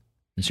 Mm-hmm.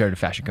 You started a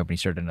fashion company,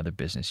 started another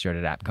business, started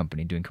an app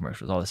company, doing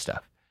commercials, all this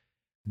stuff.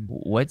 Mm-hmm.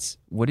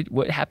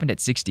 What happened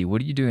at 60?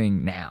 What are you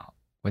doing now?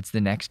 What's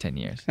the next 10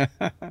 years?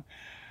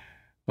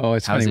 Oh,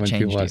 it's funny when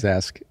people always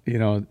ask.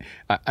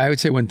 I would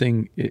say one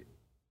thing,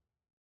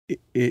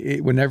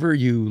 whenever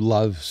you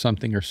love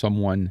something or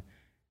someone,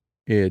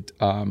 it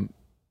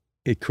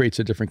creates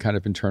a different kind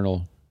of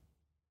internal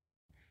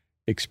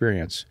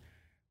experience.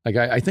 Like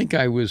I think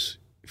I was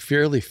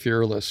fairly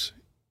fearless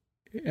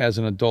as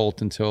an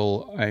adult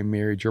until I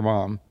married your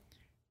mom,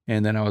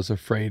 and then I was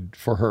afraid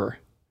for her,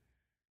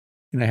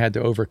 and I had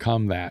to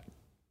overcome that.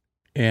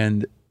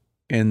 And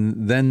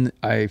then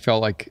I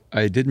felt like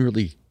I didn't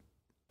really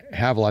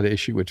have a lot of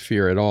issue with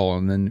fear at all.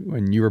 And then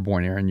when you were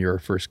born, Aaron, your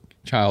first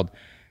child,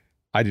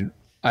 all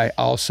of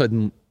a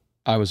sudden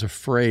I was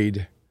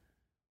afraid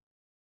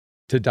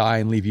to die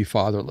and leave you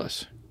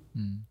fatherless.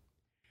 Mm.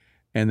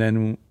 And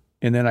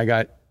then I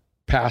got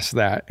past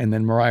that, and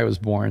then Mariah was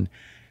born,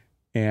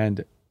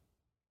 and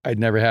I'd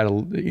never had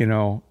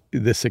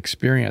this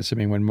experience. I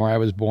mean, when Mariah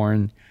was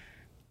born,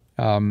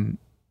 all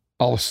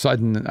of a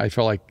sudden I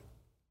felt like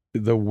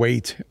the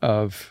weight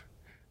of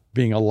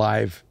being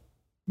alive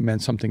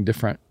meant something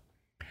different.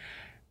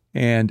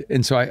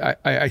 And so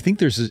I think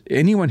there's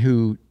anyone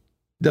who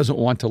doesn't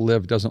want to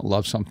live doesn't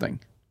love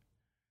something.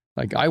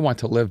 Like, I want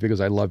to live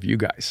because I love you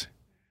guys,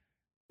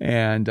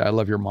 and I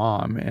love your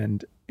mom,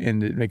 and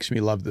it makes me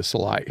love this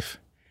life.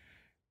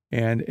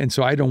 And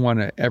so I don't want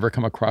to ever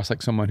come across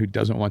like someone who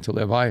doesn't want to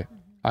live. I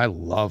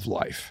love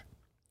life,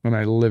 and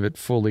I live it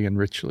fully and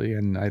richly,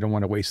 and I don't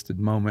want to waste a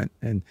moment.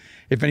 And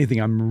if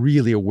anything, I'm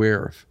really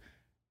aware of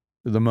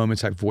the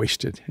moments I've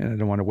wasted, and I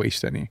don't want to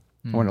waste any.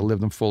 I want to live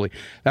them fully.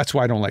 That's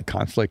why I don't like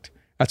conflict.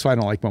 That's why I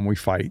don't like when we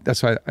fight.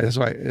 That's why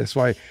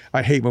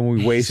I hate when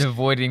we waste. He's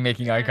avoiding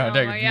making eye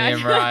contact with me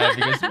and Mariah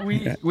because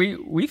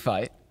we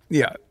fight.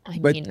 Yeah,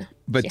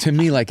 but to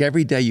me, like,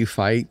 every day you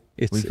fight,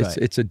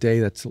 it's a day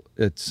that's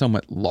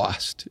somewhat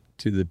lost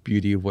to the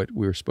beauty of what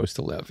we were supposed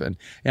to live, and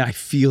I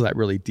feel that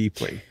really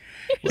deeply.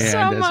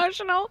 So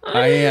emotional.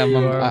 I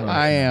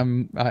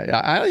am.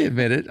 I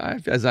admit it.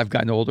 As I've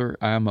gotten older,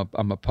 I'm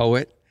a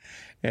poet.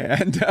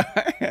 And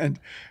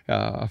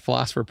a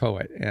philosopher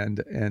poet,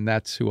 and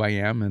that's who I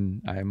am,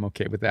 and I'm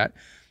okay with that.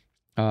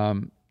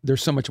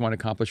 There's so much I want to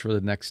accomplish for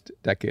the next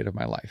decade of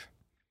my life,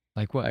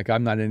 Like what? Like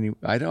I'm not any.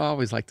 I don't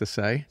always like to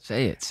say.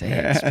 Say it. Say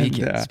it. Speak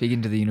And, it. Speak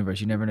into the universe.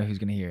 You never know who's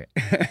gonna hear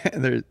it.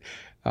 There's,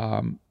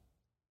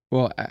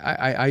 well,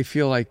 I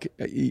feel like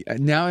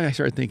now I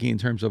start thinking in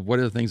terms of what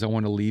are the things I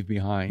want to leave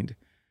behind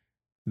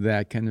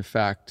that can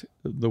affect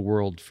the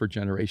world for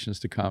generations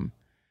to come,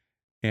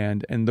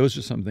 and those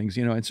are some things,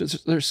 and so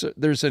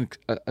there's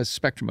a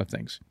spectrum of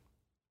things.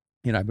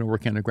 I've been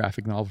working on a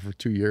graphic novel for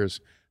 2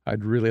 years.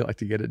 I'd really like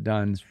to get it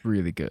done. It's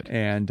really good.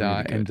 And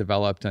Really good. and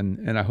developed,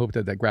 and I hope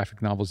that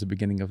graphic novel is the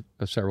beginning of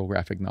several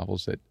graphic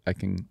novels that I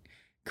can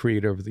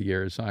create over the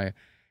years. I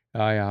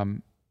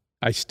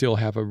still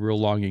have a real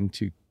longing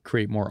to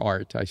create more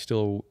art. I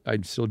still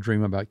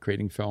dream about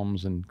creating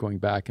films and going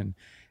back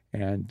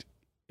and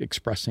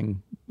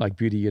expressing like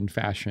beauty and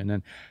fashion.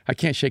 And I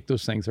can't shake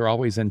those things. They're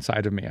always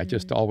inside of me. I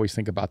just always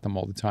think about them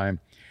all the time.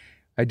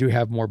 I do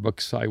have more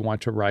books I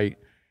want to write.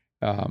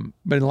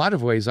 But in a lot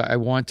of ways, I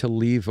want to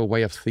leave a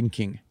way of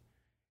thinking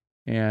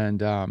and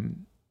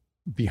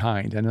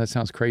behind. I know that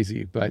sounds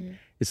crazy, but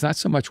it's not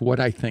so much what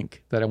I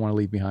think that I want to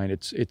leave behind.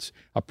 It's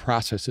a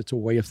process. It's a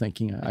way of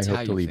thinking I It's how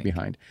hope to you leave think.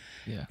 behind.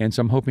 Yeah. And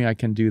so I'm hoping I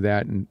can do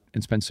that and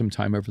spend some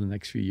time over the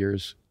next few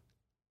years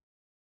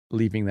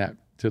leaving that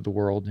to the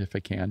world if I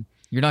can.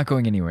 You're not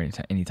going anywhere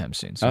anytime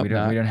soon, so Oh, we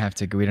don't not. have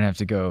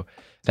to go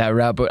that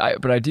route.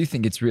 But I do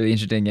think it's really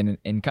interesting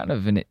and kind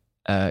of an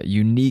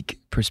unique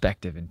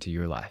perspective into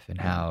your life and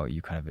how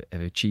you kind of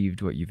have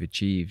achieved what you've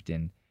achieved,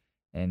 and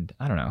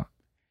I don't know,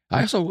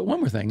 I also, one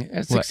more thing,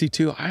 at What?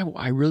 62,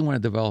 I really want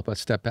to develop a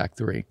step back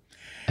 3.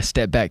 a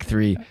step back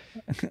 3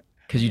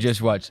 because you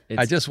just watched.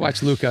 I just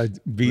watched Luka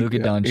beat Luka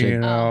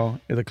Doncic.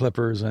 the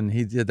Clippers, and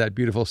he did that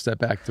beautiful step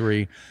back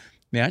 3.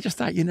 Man, I just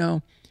thought,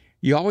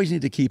 you always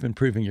need to keep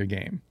improving your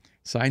game.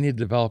 So I need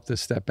to develop this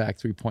step back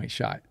 3-point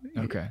shot.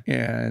 Okay.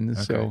 And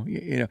so,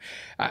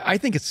 I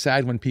think it's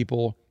sad when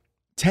people,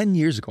 10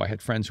 years ago, I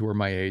had friends who were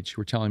my age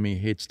who were telling me,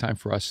 hey, it's time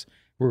for us.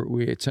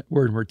 We're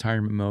in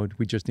retirement mode.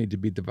 We just need to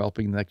be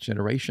developing the next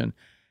generation.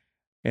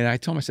 And I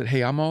told them, I said,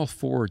 hey, I'm all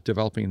for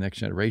developing the next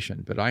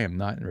generation, but I am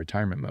not in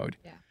retirement mode.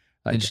 Yeah.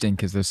 Like, Interesting,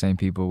 because those same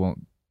people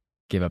won't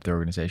give up their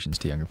organizations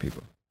to younger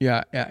people.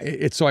 yeah,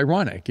 it's so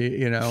ironic,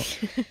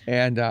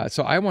 and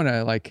so I want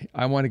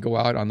to go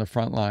out on the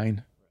front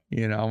line.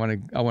 I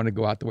want to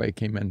go out the way I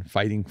came in,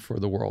 fighting for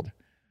the world,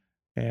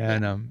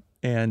 and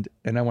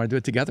I want to do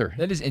it together.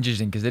 That is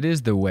interesting because it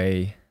is the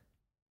way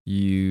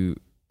you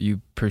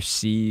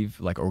perceive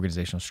like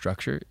organizational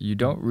structure. You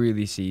don't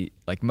really see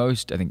I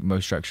think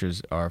most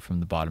structures are from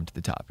the bottom to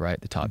the top, right?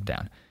 The top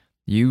down.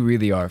 You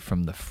really are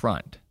from the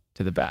front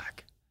to the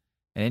back.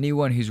 And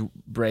anyone who's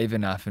brave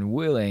enough and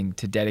willing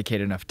to dedicate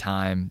enough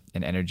time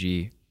and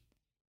energy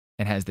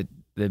and has the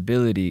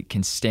ability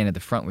can stand at the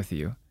front with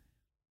you,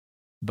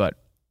 but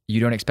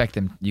you don't expect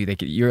them.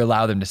 You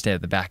allow them to stay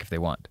at the back if they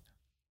want.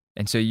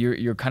 And so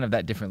you're kind of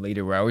that different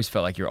leader where I always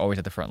felt like you're always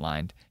at the front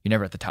line. You're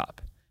never at the top.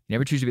 You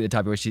never choose to be at the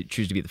top. You always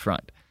choose to be at the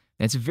front.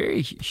 And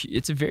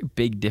it's a very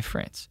big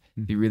difference.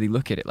 If you really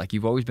look at it, like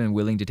you've always been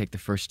willing to take the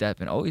first step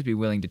and always be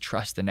willing to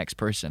trust the next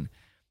person.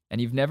 And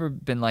you've never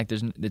been like,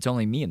 it's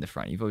only me in the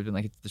front. You've always been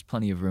like, there's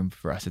plenty of room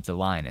for us. It's a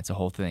line. It's a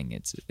whole thing.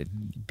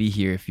 Be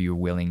here if you're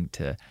willing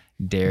to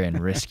dare and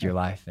risk your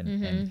life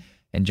and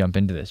jump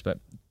into this. But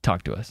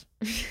talk to us.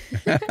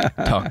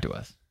 Talk to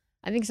us.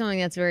 I think something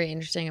that's very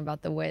interesting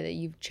about the way that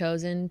you've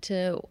chosen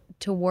to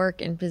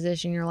work and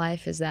position your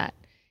life is that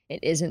it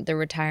isn't the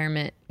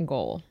retirement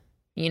goal.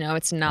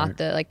 It's not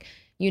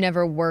you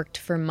never worked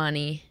for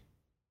money.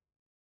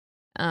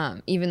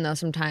 Even though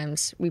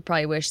sometimes we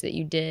probably wish that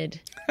you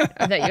did,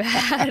 or that you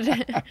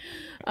had.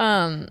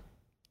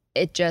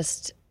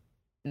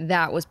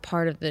 That was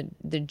part of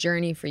the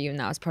journey for you, and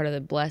that was part of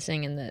the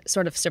blessing and the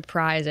sort of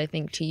surprise, I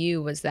think, to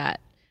you was that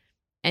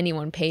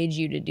anyone paid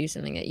you to do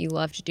something that you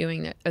loved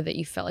doing or that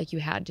you felt like you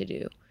had to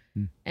do.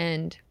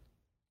 And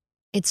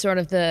it's sort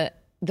of the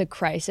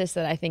crisis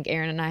that I think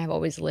Aaron and I have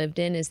always lived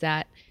in is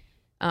that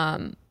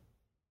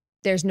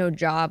there's no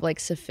job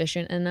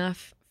sufficient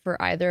enough for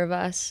either of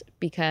us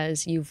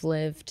because you've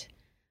lived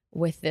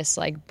with this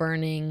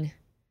burning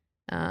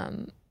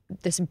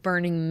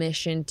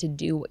mission to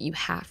do what you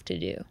have to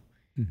do.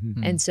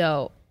 And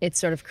so it's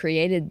sort of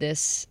created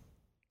this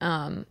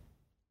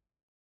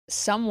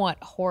somewhat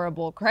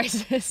horrible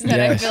crisis that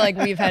I feel like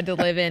we've had to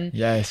live in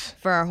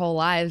for our whole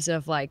lives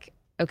of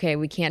okay,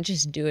 we can't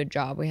just do a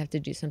job. We have to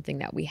do something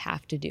that we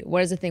have to do.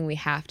 What is the thing we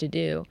have to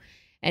do?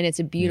 And it's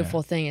a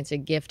beautiful thing. It's a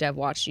gift. I've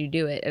watched you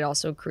do it. It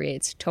also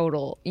creates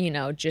total,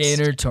 just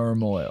inner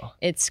turmoil.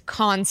 It's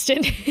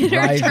constant inner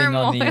Rising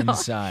turmoil. on the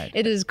inside.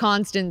 It is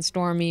constant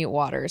stormy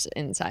waters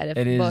inside of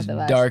both of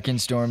us. Dark and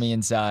stormy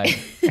inside.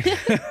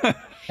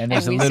 And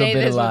there's and we a little say bit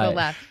this of with light. a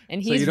laugh.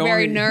 And So he's you don't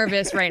very want-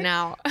 nervous right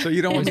now. So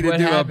you don't want me Here's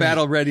to what do a happened.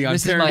 battle ready on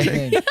This is my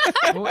parenting.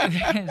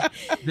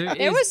 thing.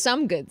 There was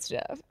some good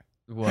stuff.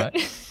 What?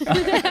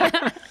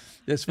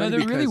 It's No, funny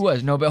there really because-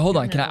 was. No, but hold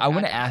on. Never I want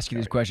to got ask you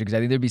this question because I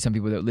think there'd be some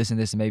people that listen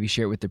to this and maybe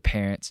share it with their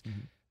parents.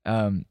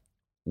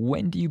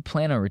 When do you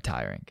plan on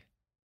retiring?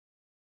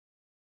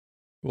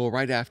 Well,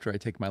 right after I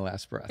take my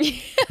last breath.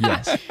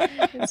 Yes.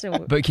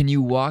 So, But can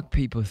you walk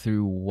people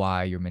through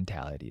why your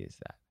mentality is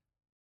that?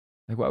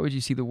 Like, why would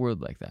you see the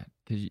world like that?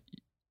 Because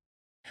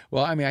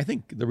Well, I mean, I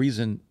think the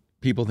reason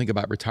people think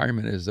about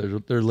retirement is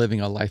they're living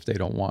a life they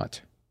don't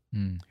want.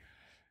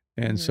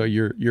 And so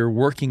you're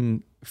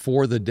working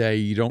for the day.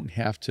 You don't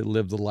have to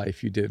live the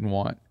life you didn't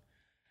want.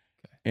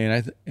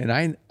 And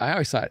I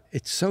always thought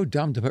it's so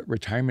dumb to put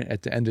retirement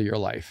at the end of your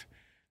life.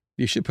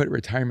 You should put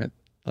retirement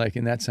like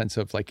in that sense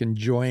of like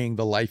enjoying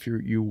the life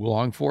you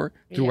long for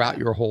throughout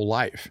your whole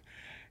life.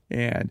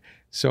 And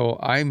so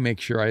I make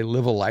sure I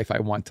live a life I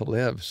want to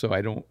live. So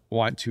I don't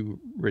want to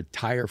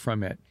retire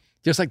from it.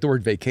 Just like the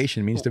word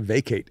vacation means to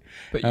vacate.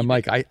 But I'm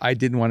like, I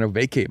didn't want to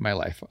vacate my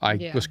life. I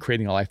Yeah. was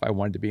creating a life I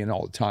wanted to be in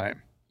all the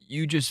time.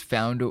 you just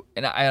found,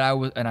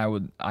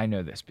 I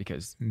know this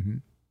because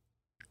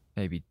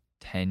maybe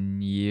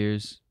 10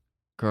 years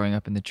growing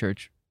up in the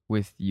church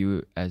with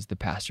you as the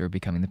pastor,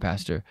 becoming the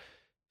pastor,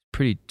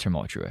 pretty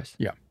tumultuous.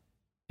 Yeah.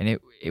 And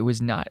it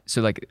was not,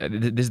 so like,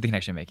 this is the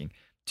connection I'm making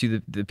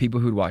to the people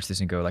who'd watch this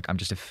and go like, I'm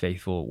just a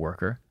faithful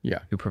worker Yeah.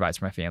 who provides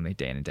for my family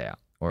day in and day out.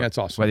 Or That's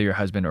awesome. whether you're a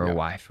husband or Yeah. a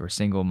wife or a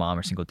single mom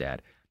or single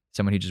dad,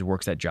 someone who just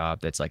works that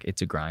job that's like,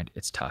 it's a grind,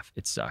 it's tough,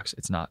 it sucks,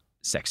 it's not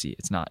sexy,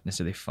 it's not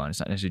necessarily fun, it's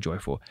not necessarily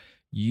joyful.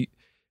 You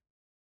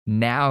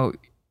now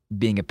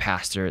being a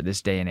pastor at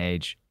this day and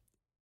age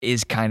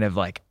is kind of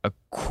like a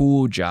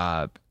cool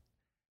job.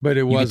 But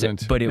it You get to-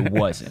 wasn't. but it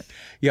wasn't.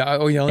 Yeah.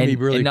 Oh, yeah. Let me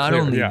be really and not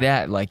clear. only Yeah.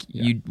 that, like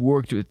you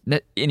worked with,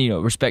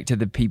 and respect to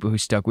the people who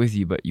stuck with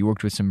you, but you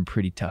worked with some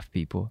pretty tough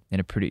people in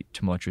a pretty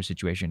tumultuous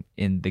situation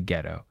in the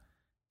ghetto.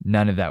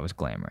 None of that was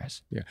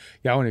glamorous. Yeah.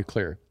 I want to be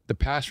clear. The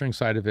pastoring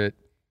side of it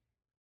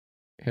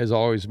has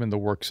always been the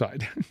work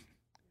side.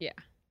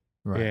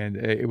 Right. And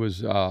it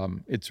was,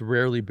 it's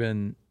rarely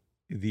been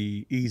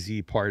the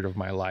easy part of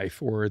my life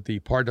or the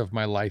part of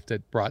my life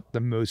that brought the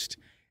most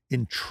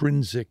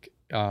intrinsic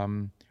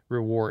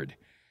reward.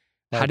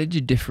 How did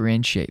you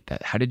differentiate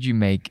that? How did you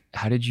make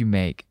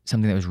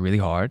something that was really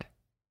hard,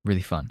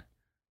 really fun?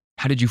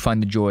 How did you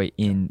find the joy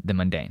in the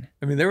mundane?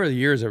 I mean, there were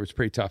years that was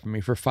pretty tough. I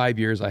mean, for 5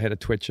 years, I had a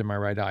twitch in my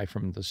right eye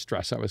from the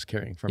stress I was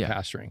carrying from Yeah.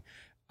 pastoring.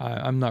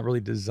 I'm not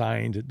really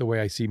designed the way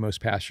I see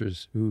most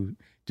pastors who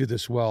do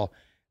this well.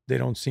 They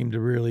don't seem to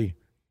really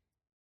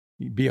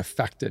be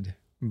affected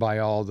by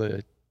all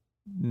the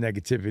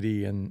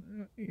negativity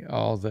and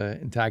all the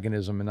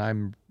antagonism.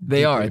 And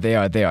They are. They're.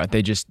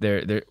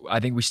 I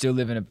think we still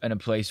live in a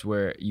place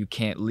where you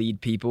can't lead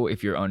people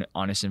if you're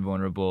honest and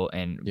vulnerable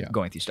and Yeah.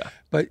 going through stuff.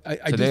 But I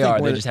So do they think are.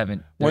 one They of just the-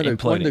 haven't. one They're of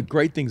the imploding.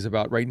 great things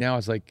about right now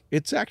is like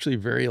it's actually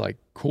very like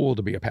cool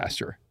to be a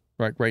pastor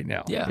right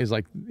now. Yeah. Is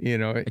like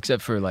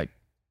Except for like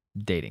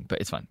dating, but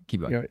it's fine.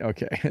 Keep going.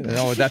 okay.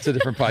 No, that's a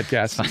different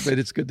podcast. But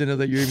it's good to know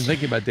that you're even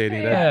thinking about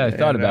dating. Yeah, I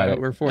thought about it.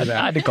 We're for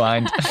that. I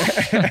declined.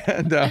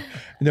 And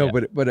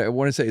but I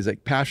want to say is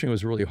like pastoring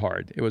was really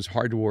hard. It was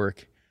hard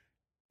work,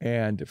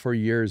 and for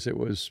years it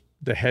was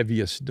the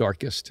heaviest,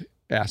 darkest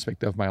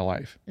aspect of my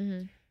life.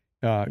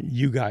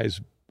 You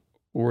guys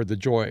were the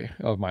joy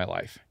of my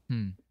life,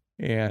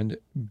 and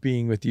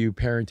being with you,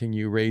 parenting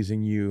you,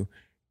 raising you,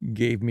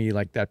 gave me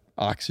like that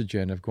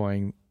oxygen of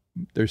going.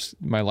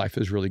 My life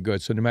is really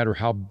good. So no matter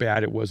how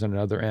bad it was on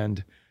another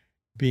end,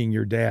 being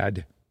your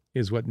dad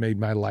is what made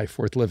my life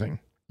worth living.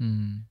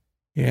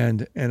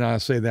 And I'll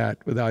say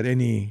that without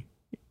any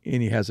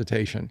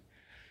hesitation.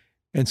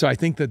 And so I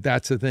think that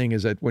that's the thing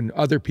is that when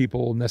other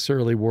people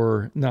necessarily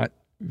were not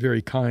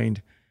very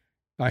kind,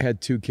 I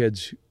had 2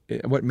 kids.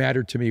 What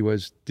mattered to me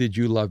was, did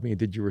you love me?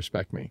 Did you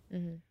respect me?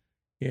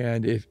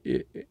 And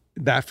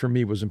that for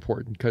me was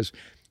important because,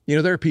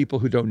 there are people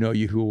who don't know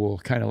you who will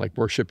kind of like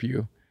worship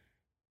you.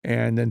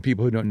 And then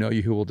people who don't know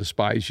you who will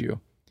despise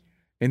you.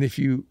 And if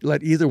you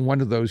let either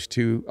one of those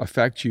two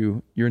affect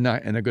you, you're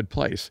not in a good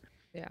place.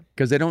 Yeah.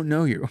 Because they don't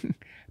know you,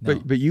 No.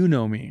 but you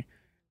know me.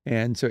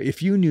 And so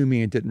if you knew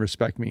me and didn't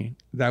respect me,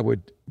 that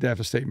would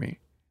devastate me.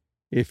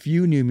 If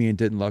you knew me and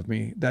didn't love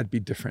me, that'd be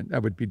different.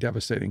 That would be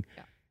devastating.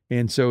 Yeah.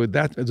 And so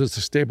that was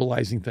a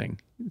stabilizing thing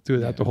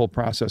throughout the whole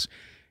process.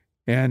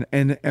 And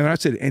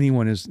I'd say to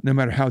anyone is no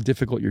matter how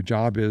difficult your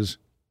job is,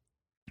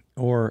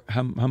 or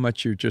how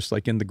much you're just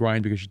like in the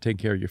grind because you take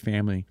care of your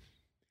family,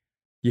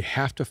 you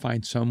have to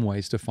find some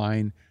ways to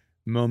find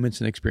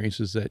moments and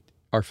experiences that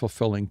are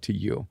fulfilling to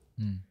you.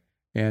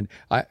 And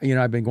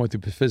I've been going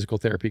through physical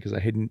therapy because I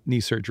had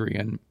knee surgery,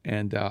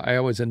 and I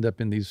always end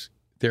up in these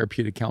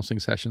therapeutic counseling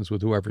sessions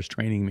with whoever's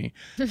training me.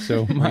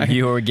 So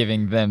You were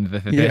giving them the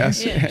thing.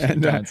 yes, Yeah.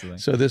 and Counseling.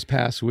 so this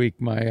past week,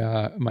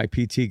 my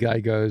PT guy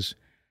goes,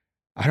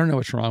 I don't know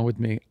what's wrong with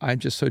me. I'm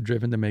just so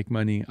driven to make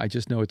money. I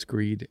just know it's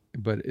greed,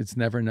 but it's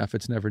never enough.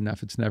 It's never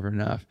enough. It's never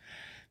enough.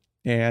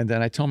 And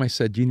then I told him, I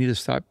said, you need to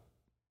stop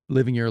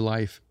living your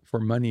life for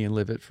money and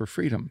live it for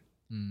freedom.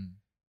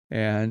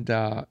 And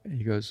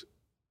he goes,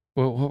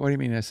 well, what do you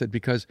mean? I said,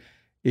 because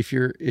if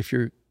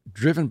you're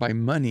driven by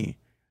money,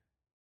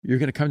 you're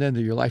going to come down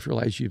to your life,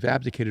 realize you've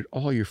abdicated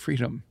all your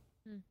freedom.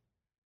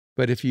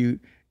 But if you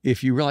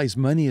realize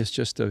money is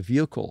just a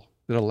vehicle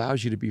that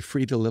allows you to be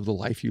free to live the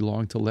life you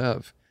long to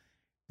live,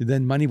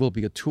 then money will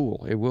be a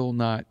tool. It will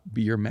not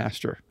be your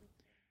master.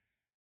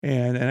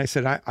 And I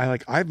said,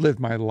 I've lived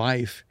my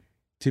life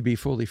to be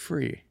fully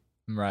free.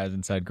 Mariah's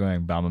inside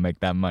going, but I'm gonna make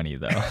that money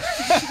though. No,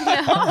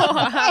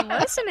 I'm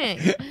listening.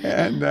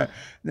 And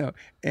no,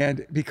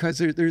 and because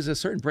there's a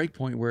certain break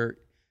point where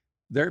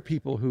there are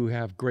people who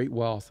have great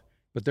wealth,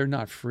 but they're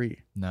not free.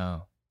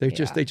 No. They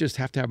Yeah. just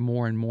have to have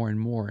more and more and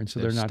more, and so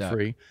they're not stuck.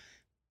 free.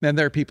 And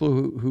there are people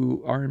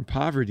who are in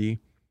poverty,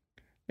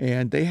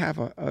 and they have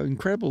an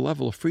incredible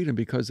level of freedom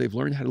because they've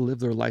learned how to live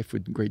their life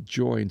with great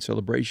joy and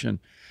celebration.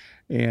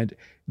 And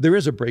there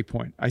is a break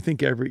point. I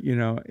think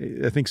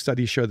I think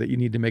studies show that you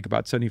need to make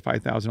about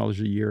 $75,000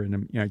 a year in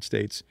the United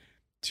States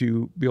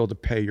to be able to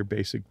pay your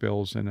basic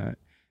bills in a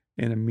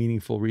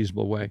meaningful,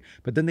 reasonable way.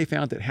 But then they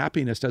found that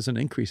happiness doesn't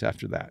increase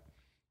after that.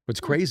 What's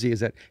crazy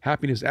is that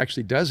happiness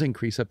actually does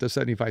increase up to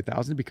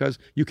 75,000 because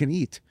you can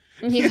eat.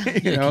 Yeah.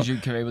 You know, Because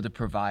you're able to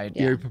provide.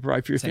 Yeah. you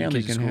provide for your Send family,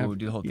 kids to can school, have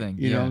do the whole thing.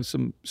 you Yeah. know,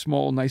 some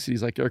small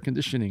niceties like air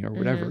conditioning or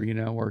whatever,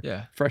 or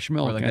Yeah. fresh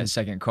milk. Or like and- a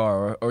second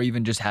car, or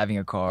even just having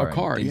a car. A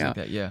car, and things yeah. like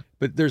that. Yeah.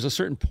 But there's a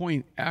certain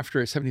point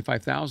after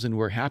 75,000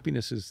 where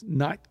happiness is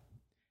not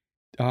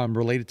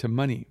related to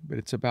money, but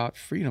it's about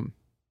freedom,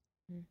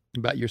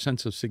 about your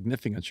sense of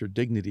significance, your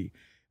dignity.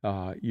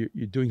 You're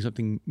doing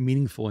something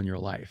meaningful in your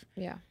life.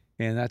 Yeah.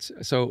 And that's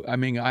so. I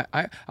mean,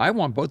 I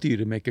want both of you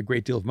to make a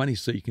great deal of money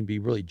so you can be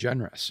really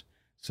generous.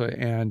 So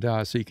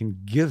you can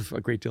give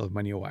a great deal of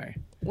money away.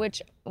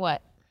 Which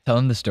what? Tell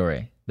them the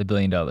story, the $1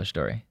 billion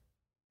story.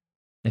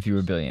 If you were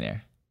a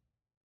billionaire,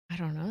 I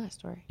don't know that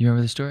story. you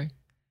remember the story?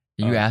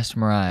 You asked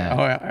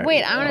Mariah.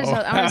 Wait, I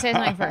wanna say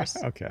something first.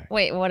 Okay.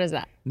 Wait, what is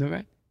that? No,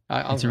 right?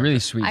 I'll It's a really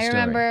sweet I story.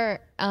 remember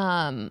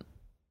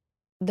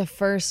the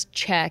first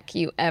check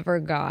you ever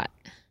got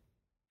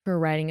for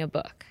writing a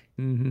book.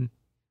 Mm-hmm.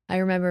 I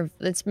remember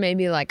it's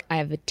maybe like I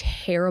have a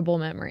terrible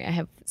memory.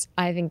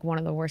 I think one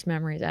of the worst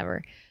memories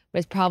ever. But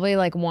it's probably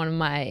like one of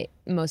my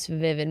most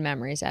vivid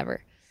memories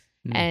ever.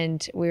 Mm.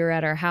 And we were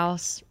at our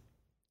house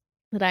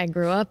that we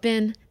grew up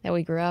in. We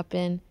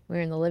were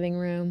in the living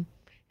room.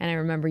 And I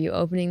remember you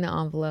opening the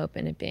envelope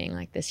and it being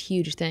like this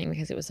huge thing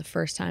because it was the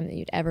first time that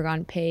you'd ever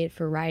gotten paid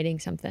for writing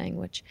something,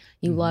 which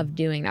you loved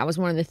doing. That was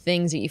one of the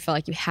things that you felt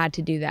like you had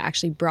to do that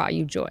actually brought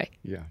you joy.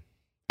 Yeah.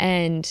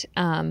 And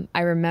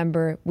I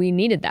remember we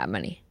needed that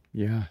money.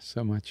 Yeah.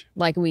 So much.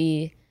 Like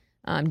we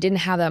didn't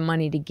have that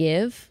money to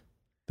give.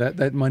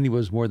 That money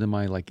was more than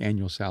my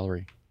annual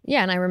salary.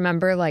 Yeah, and I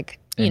remember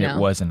you and know, it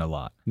wasn't a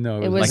lot.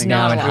 No, It was Like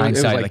not now a in lot. It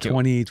was hindsight, like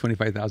like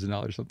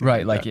 $20,000-$25,000 something.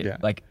 right, like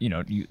that.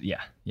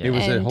 yeah. It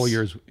was a And- whole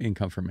year's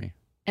income for me.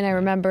 and I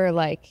remember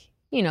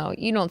you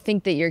don't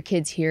think that your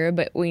kids here,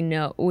 but we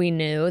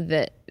knew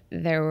that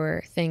there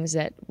were things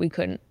that we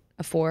couldn't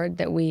afford,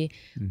 that we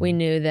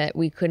knew that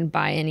we couldn't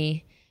buy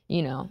any,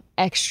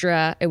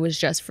 extra. It was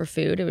just for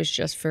food. It was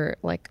just for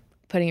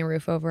putting a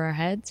roof over our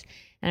heads.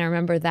 And I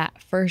remember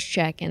that first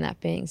check and that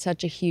being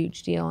such a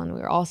huge deal, and we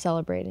were all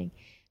celebrating.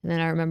 And then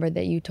I remember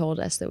that you told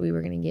us that we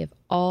were going to give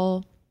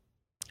all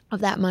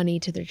of that money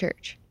to the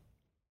church.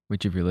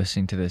 Which, if you're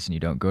listening to this and you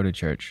don't go to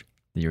church,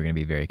 you're going to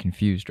be very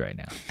confused right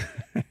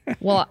now.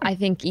 Well, I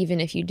think even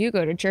if you do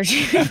go to church,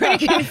 you're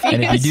pretty confused.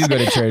 And if you do go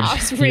to I was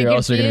church, pretty you're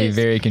also going to be confused.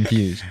 very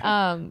confused.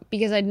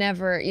 Because I'd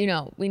never,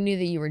 we knew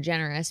that you were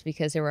generous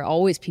because there were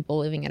always people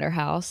living at our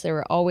house. There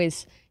were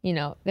always,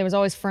 there was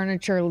always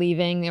furniture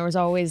leaving. There was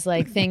always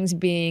things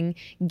being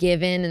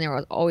given, and there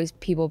was always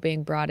people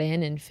being brought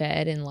in and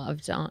fed and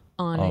loved on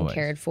and Always.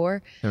 cared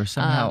for. There was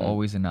somehow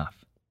always enough.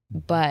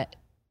 But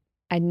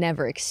I'd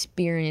never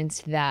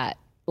experienced that,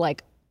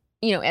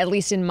 at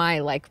least in my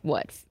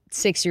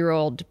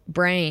 6-year-old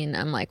brain.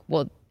 I'm like,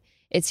 well,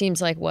 it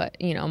seems like what,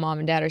 mom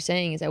and dad are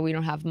saying is that we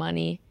don't have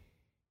money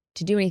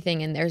to do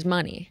anything, and there's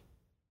money.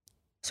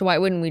 So why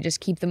wouldn't we just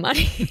keep the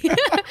money?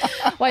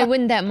 Why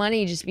wouldn't that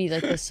money just be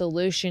the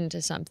solution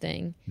to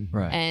something?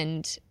 Right.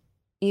 And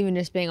even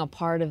just being a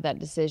part of that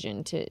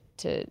decision to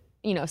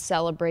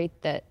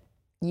celebrate that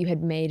you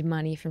had made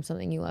money from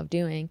something you love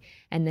doing,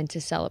 and then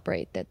to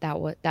celebrate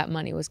that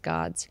money was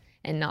God's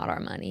and not our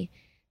money,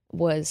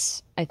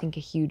 was, I think,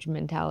 a huge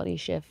mentality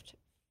shift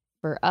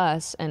for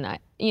us. And I'm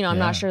Yeah,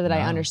 not sure that I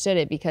no. understood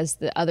it because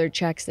the other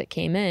checks that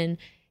came in,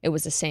 it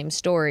was the same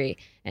story.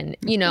 And,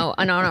 and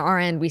on our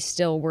end, we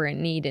still were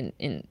in need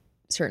in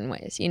certain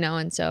ways,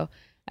 and so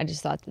I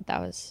just thought that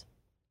was,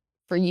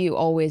 for you,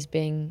 always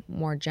being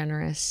more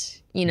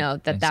generous, And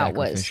that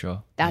was,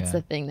 sacrificial. that's Yeah.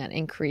 the thing that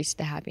increased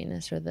the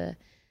happiness or the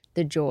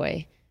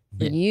joy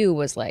for you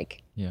was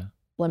Yeah.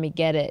 let me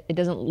get it. It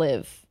doesn't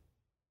live.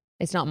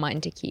 It's not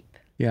mine to keep.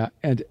 Yeah,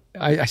 and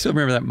I still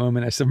remember that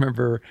moment. I still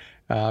remember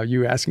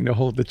you asking to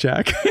hold the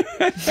check.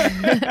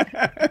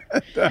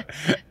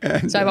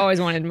 So I've always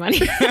wanted money.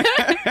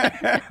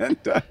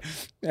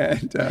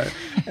 and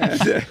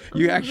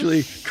you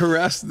actually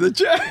caressed the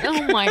check.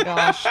 Oh my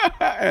gosh.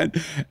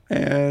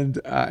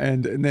 and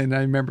then I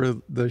remember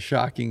the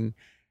shocking,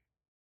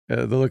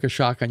 the look of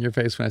shock on your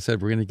face when I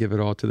said we're going to give it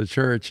all to the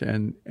church,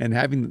 and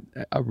having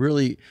a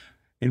really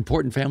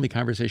important family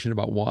conversation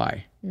about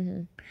why.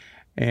 Mhm.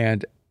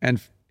 And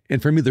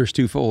and for me, there's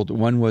twofold.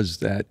 One was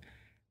that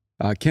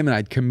Kim and I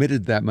had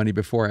committed that money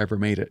before I ever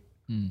made it.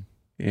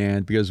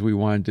 And because we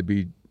wanted to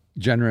be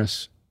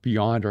generous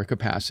beyond our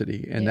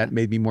capacity, and that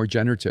made me more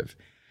generative.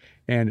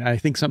 And I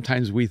think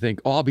sometimes we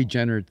think, oh, I'll be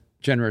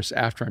generous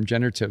after I'm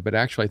generative. But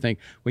actually, I think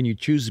when you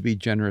choose to be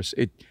generous,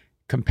 it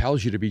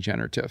compels you to be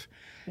generative.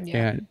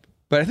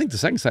 But I think the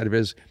second side of it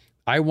is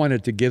I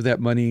wanted to give that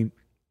money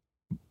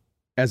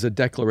as a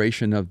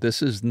declaration of,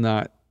 this is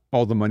not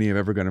all the money I'm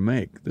ever going to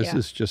make. This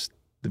is just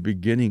the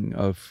beginning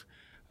of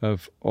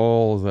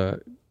all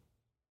the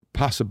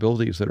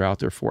possibilities that are out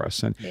there for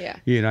us. And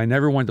I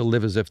never wanted to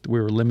live as if we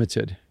were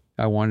limited.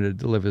 I wanted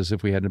to live as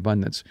if we had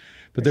abundance.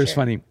 But there's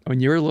funny, when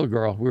you were a little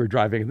girl, we were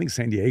driving, I think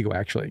San Diego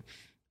actually,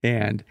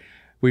 and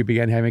we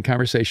began having a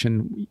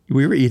conversation.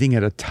 We were eating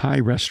at a Thai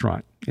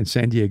restaurant in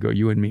San Diego,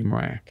 you and me,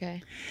 Mariah.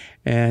 Okay.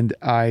 And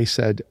I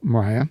said,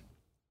 Mariah,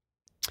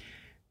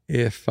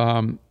 if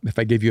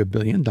I gave you $1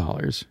 billion,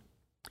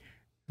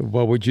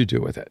 what would you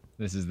do with it?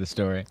 This is the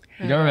story.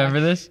 You don't remember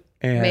this?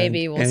 And,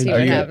 maybe we'll see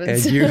what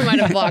happens. I might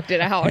have blocked it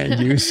out. And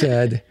you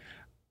said,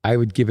 I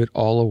would give it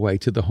all away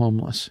to the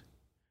homeless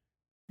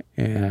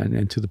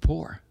and to the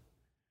poor.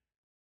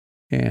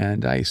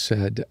 And I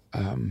said,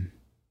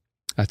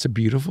 that's a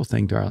beautiful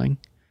thing, darling.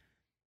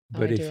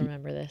 But I do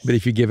remember this. But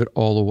if you give it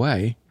all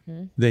away,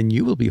 then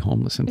you will be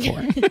homeless and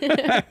poor.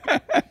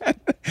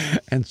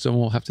 And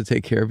someone will have to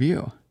take care of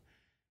you.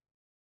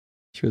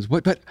 She goes,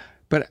 what? But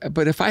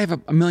if I have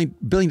 $1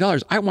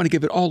 billion, I want to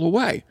give it all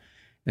away.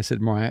 I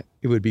said, Mariah,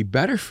 it would be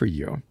better for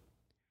you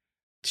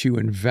to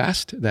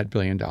invest that $1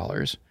 billion,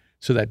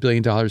 so that $1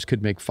 billion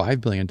could make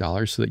 $5 billion,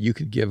 so that you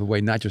could give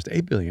away not just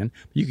 $8 billion,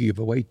 but you could give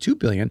away $2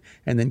 billion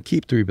and then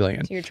keep $3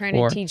 billion. So you're trying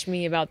to teach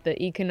me about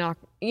the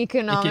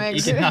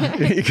economics.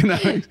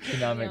 Economics.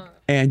 Yeah.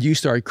 And you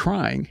started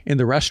crying in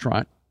the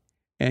restaurant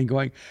and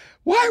going,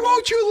 why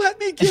won't you let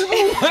me give away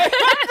 $1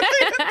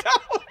 billion?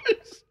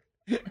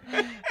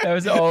 That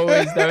was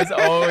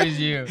always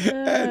you.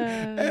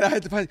 And I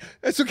had to find,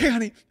 it's okay,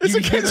 honey. It's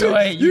You okay. can give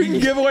away- You can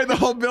give away the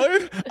whole $1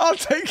 billion. I'll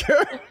take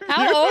care of you.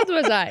 How old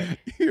was I?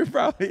 You're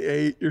probably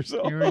 8 years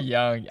old. You were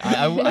young.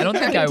 I don't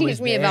think I Teach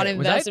was me there. about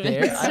Was I investments.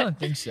 there? I don't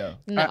think so.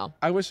 No.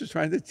 I was just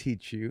trying to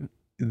teach you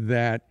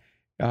that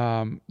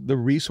the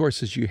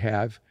resources you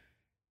have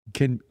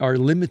are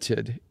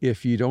limited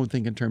if you don't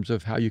think in terms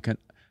of how you can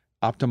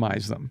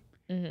optimize them.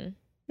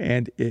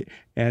 And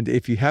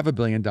if you have $1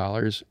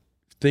 billion,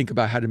 think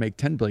about how to make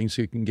 10 billion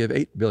so you can give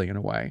 8 billion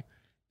away.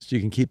 So you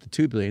can keep the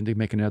 2 billion to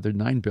make another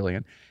 9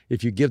 billion.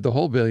 If you give the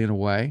whole billion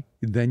away,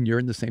 then you're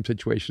in the same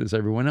situation as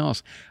everyone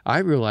else. I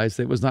realized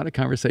that it was not a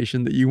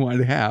conversation that you wanted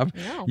to have.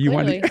 No, you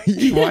wanted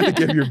to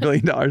give your $1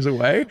 billion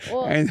away,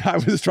 Well, and I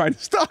was trying to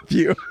stop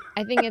you.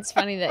 I think it's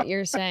funny that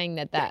you're saying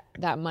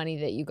that money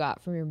that you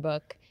got from your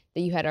book,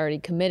 that you had already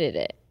committed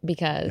it,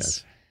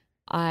 because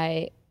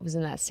I was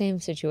in that same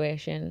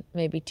situation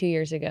maybe 2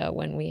 years ago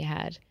when we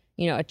had,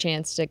 a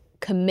chance to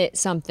commit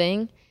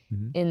something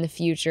in the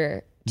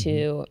future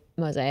to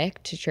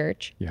Mosaic, to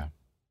church. Yeah.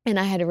 And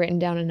I had written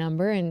down a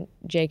number, and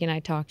Jake and I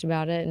talked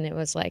about it, and it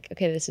was like,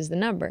 okay, this is the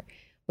number.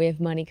 We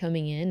have money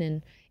coming in,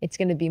 and it's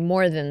going to be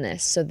more than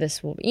this. So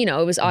this will,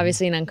 it was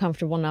obviously an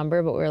uncomfortable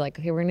number, but we were like,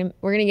 okay, we're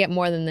gonna get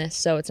more than this,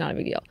 so it's not a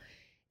big deal.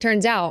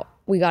 Turns out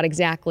we got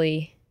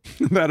exactly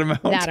that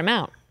amount. That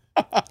amount.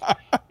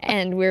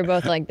 And we were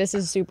both like, this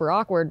is super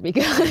awkward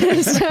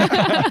because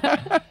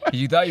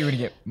You thought you were going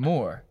to get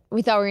more.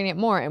 we thought we were gonna get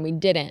more, and we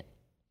didn't.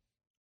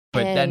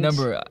 But that And-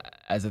 number,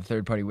 as a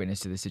third-party witness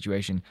to the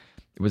situation,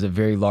 it was a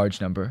very large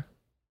number.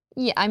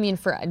 Yeah, I mean,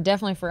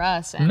 definitely for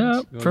us. And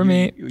No, Well, for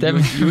me, you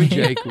definitely. and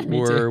Jake Me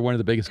were too. one of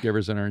the biggest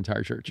givers in our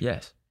entire church.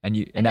 Yes, and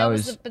And that that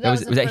was was the- but that that was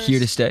was the was that here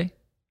to first- stay?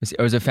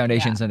 It was a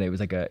Foundation Yeah. Sunday. It was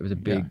like it was a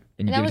big, and you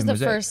And gave that it was to the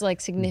Mosaic.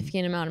 first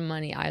significant amount of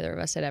money either of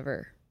us had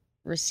ever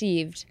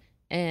received.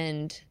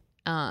 And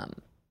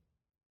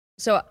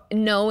so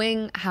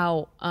knowing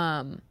how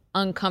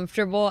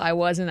uncomfortable I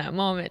was in that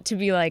moment, to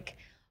be like,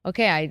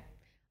 okay,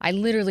 I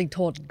literally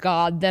told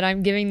God that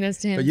I'm giving this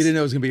to him. But you didn't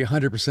know it was going to be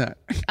 100%.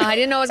 I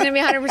didn't know it was going to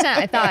be 100%.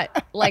 I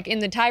thought, like, in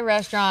the Thai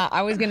restaurant,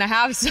 I was going to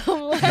have some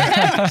left.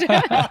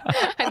 I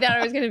thought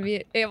I was going to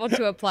be able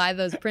to apply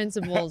those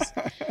principles.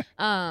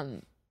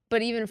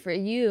 But even for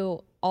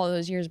you, all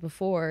those years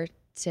before,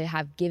 to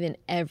have given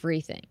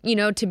everything,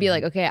 to be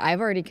like, okay, I've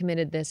already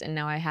committed this and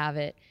now I have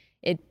it.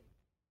 It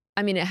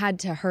had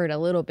to hurt a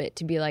little bit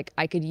to be like,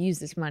 I could use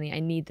this money. I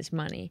need this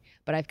money,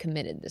 but I've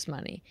committed this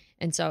money.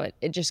 And so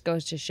it just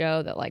goes to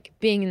show that, like,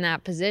 being in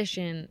that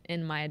position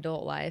in my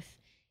adult life,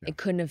 it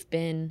couldn't have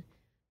been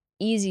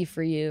easy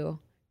for you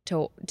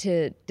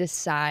to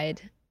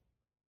decide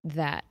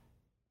that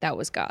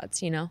was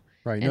God's,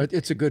 Right. No,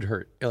 it's a good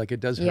hurt. Like, it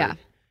does hurt. Yeah.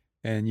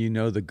 And you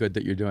know the good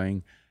that you're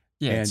doing.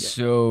 Yeah, And-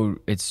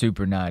 it's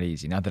super not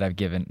easy. Not that I've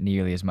given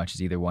nearly as much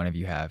as either one of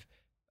you have,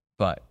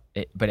 but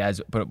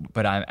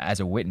I'm as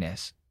a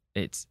witness,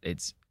 it's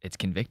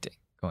convicting.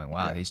 Going,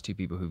 wow, Yeah. these two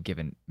people who've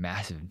given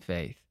massive in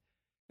faith,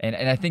 And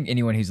I think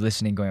anyone who's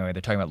listening going, oh,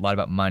 they're talking a lot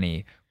about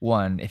money.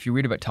 One, if you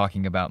read about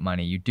talking about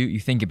money, you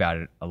think about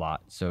it a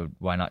lot. So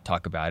why not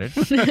talk about it?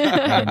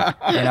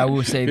 and I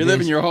will say you're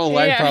living your whole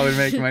life Yeah. probably to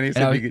make money,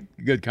 so it'd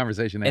be a good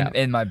conversation to have.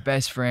 and my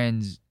best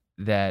friends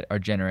that are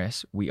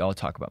generous, we all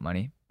talk about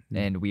money.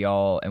 And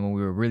when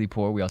we were really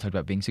poor, we all talked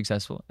about being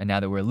successful. And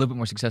now that we're a little bit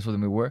more successful than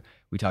we were,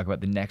 we talk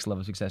about the next level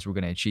of success we're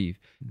going to achieve.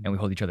 And we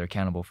hold each other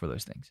accountable for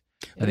those things.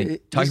 I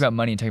think talking about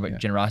money and talking about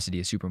generosity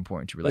is super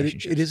important to But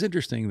relationships. it is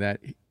interesting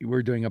that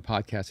we're doing a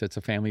podcast that's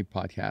a family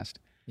podcast.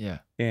 Yeah.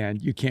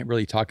 And you can't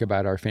really talk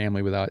about our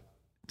family without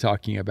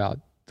talking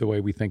about the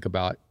way we think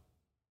about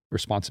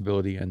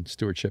responsibility and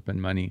stewardship and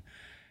money.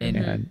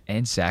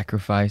 And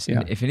sacrifice. Yeah.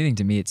 And if anything,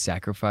 to me, it's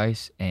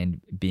sacrifice and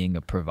being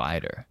a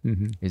provider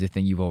is a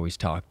thing you've always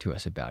talked to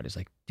us about. Is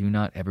like, do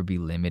not ever be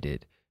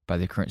limited by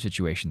the current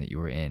situation that you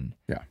are in.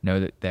 Yeah.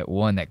 Know that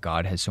one, that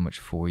God has so much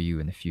for you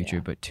in the future,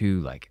 but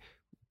two, like,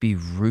 be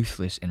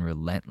ruthless and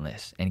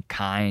relentless and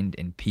kind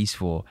and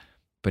peaceful,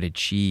 but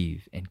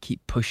achieve and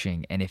keep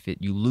pushing. And if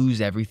you lose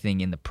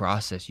everything in the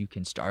process, you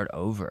can start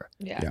over.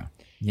 Yeah.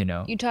 You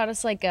know? You taught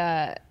us like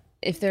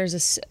if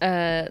there's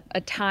a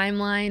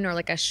timeline or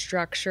like a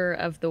structure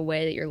of the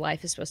way that your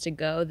life is supposed to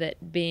go,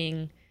 that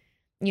being,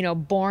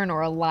 born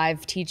or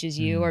alive teaches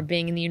you, or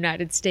being in the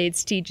United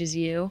States teaches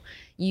you.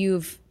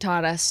 You've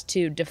taught us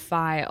to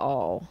defy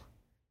all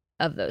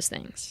of those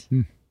things.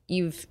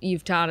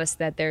 You've taught us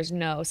that there's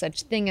no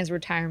such thing as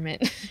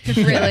retirement,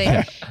 really,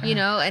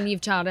 and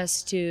you've taught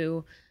us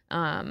to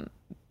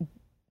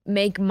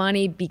make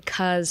money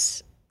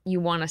because you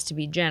want us to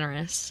be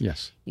generous.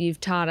 Yes. You've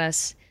taught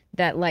us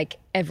that like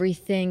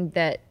everything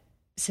that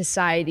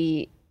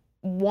society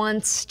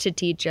wants to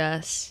teach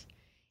us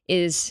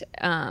is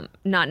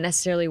not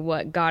necessarily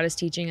what God is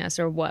teaching us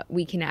or what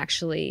we can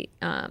actually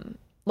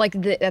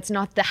that's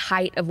not the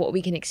height of what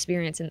we can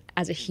experience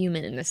as a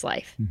human in this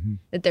life.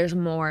 That there's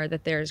more,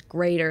 that there's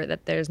greater,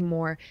 that there's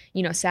more,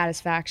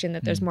 satisfaction,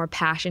 that there's more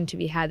passion to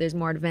be had, there's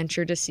more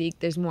adventure to seek,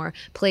 there's more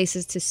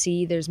places to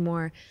see, there's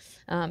more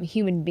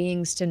human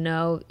beings to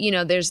know.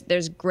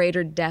 There's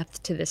greater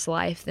depth to this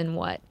life than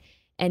what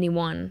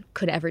anyone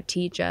could ever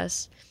teach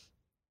us.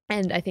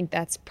 And I think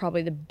that's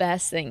probably the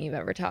best thing you've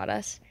ever taught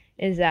us,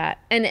 is that,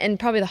 and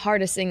probably the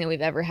hardest thing that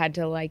we've ever had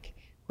to like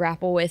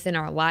grapple with in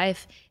our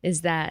life,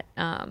 is that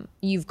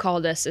you've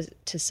called us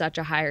to such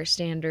a higher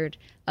standard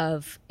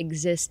of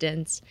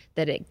existence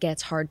that it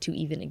gets hard to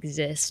even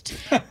exist,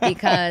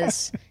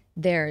 because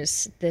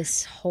there's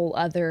this whole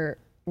other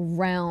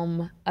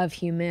realm of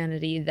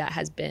humanity that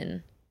has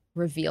been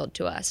revealed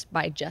to us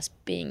by just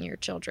being your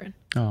children.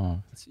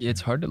 Oh,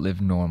 It's hard to live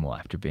normal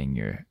after being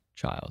your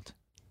child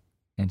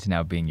and to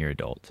now being your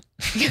adult.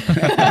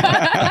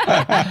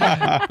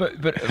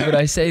 but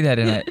I say that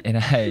and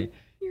I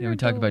we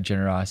talk about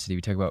generosity,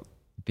 we talk about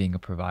being a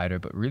provider,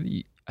 but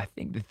really I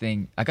think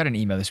I got an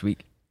email this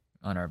week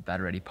on our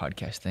Battle Ready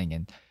podcast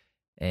thing,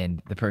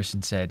 and the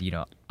person said,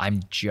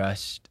 I'm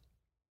just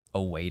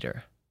a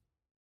waiter.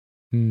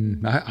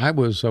 I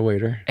was a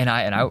waiter. And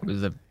I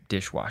was a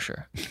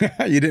dishwasher.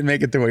 You didn't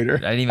make it to waiter.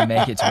 I didn't even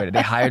make it to waiter.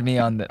 They hired me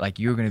on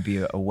you were going to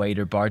be a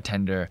waiter,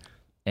 bartender,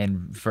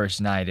 and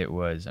first night it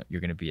was, you're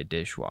going to be a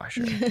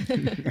dishwasher.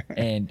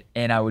 and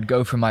I would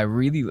go from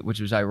which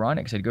was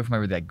ironic, because I'd go from my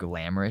really like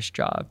glamorous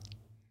job,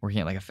 working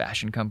at like a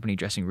fashion company,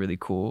 dressing really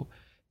cool,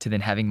 to then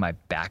having my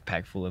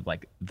backpack full of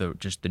like the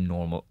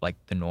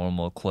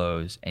normal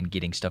clothes and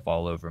getting stuff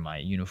all over my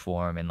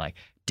uniform, and like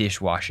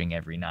dishwashing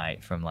every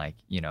night from like,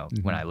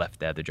 when I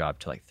left the other job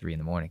till like 3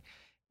 a.m.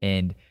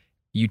 And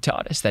you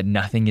taught us that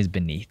nothing is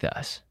beneath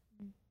us,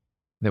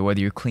 that whether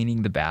you're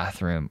cleaning the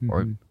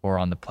bathroom or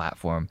on the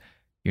platform,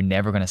 you're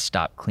never going to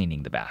stop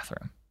cleaning the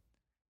bathroom.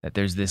 That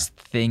there's this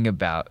thing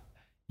about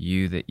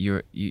you that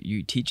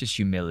you teach us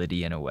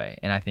humility in a way.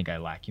 And I think I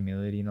lack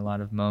humility in a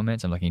lot of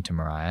moments. I'm looking to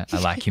Mariah. I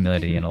lack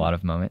humility in a lot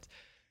of moments.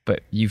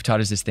 But you've taught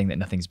us this thing that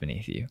nothing's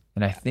beneath you.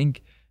 And I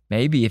think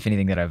maybe if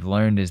anything that I've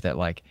learned is that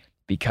like,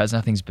 because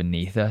nothing's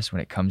beneath us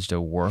when it comes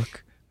to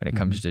work, when it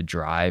comes to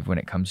drive, when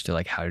it comes to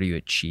like how do you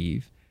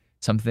achieve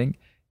something,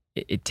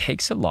 it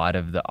takes a lot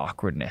of the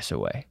awkwardness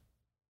away.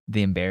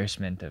 The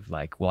embarrassment of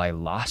like, well, I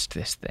lost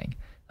this thing.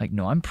 Like,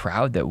 no, I'm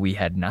proud that we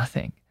had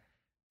nothing,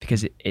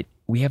 because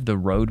we have the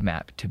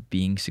roadmap to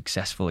being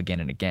successful again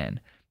and again.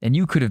 And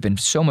you could have been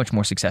so much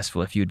more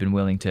successful if you had been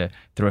willing to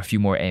throw a few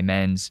more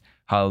amens,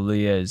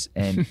 hallelujahs,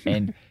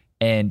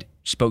 and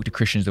spoke to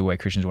Christians the way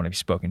Christians want to be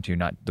spoken to,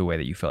 not the way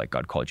that you feel like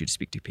God called you to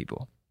speak to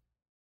people.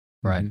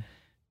 Right.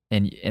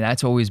 And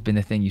that's always been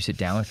the thing. You sit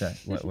down with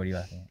us. What are you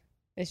laughing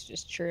at? It's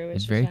just true.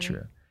 It's very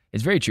true.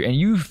 It's very true. And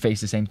you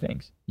face the same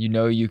things.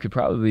 You could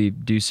probably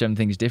do some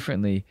things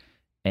differently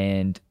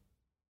and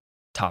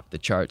top the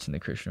charts in the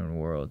Christian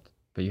world,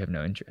 but you have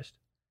no interest.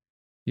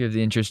 You have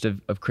the interest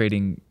of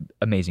creating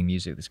amazing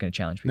music that's going to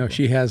challenge people. No,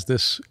 she has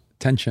this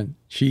tension.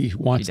 She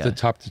wants to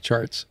top the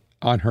charts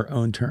on her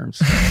own terms.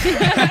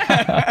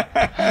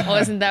 Well,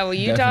 isn't that what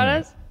you taught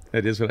us?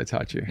 That is what I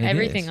taught you. It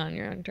Everything is. on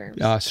your own terms.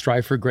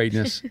 Strive for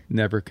greatness,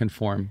 never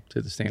conform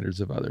to the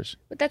standards of others.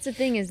 But that's the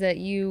thing is that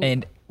you.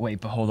 And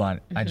wait, but hold on.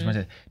 I just want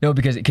to no,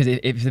 because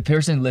if the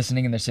person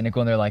listening and they're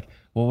cynical and they're like,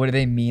 well, what do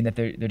they mean that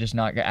they're just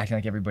not acting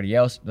like everybody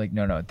else? Like,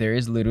 no. There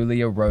is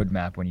literally a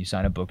roadmap when you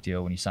sign a book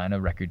deal, when you sign a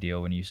record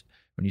deal, when you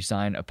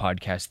sign a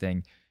podcast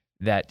thing,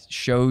 that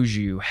shows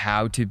you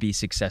how to be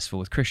successful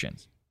with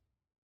Christians.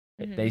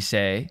 They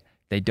say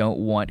they don't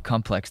want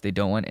complex, they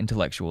don't want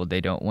intellectual,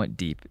 they don't want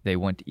deep, they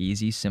want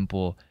easy,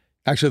 simple.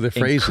 Actually, the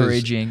phrase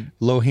encouraging, is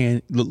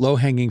low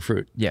hanging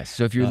fruit. Yes.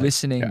 So if you're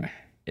listening, yeah.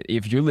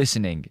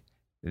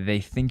 They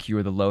think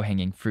you're the low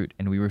hanging fruit,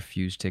 and we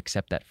refuse to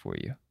accept that for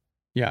you.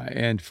 Yeah,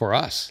 and for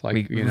us,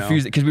 like We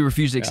refuse because we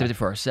refuse to accept Yeah. it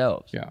for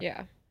ourselves. Yeah.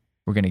 Yeah.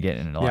 We're gonna get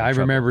in a lot. Yeah, of I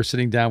trouble. remember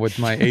sitting down with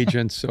my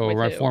agents or Me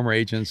my too. former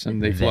agents,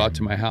 and they flew out to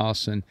Them. my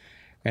house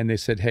and they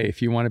said, hey,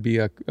 if you want to be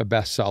a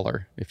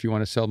bestseller, if you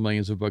want to sell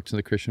millions of books in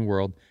the Christian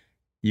world,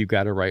 you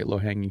got to write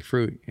low-hanging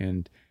fruit,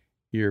 and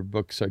your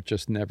books are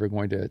just never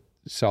going to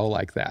sell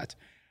like that.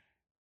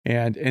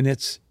 And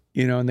it's,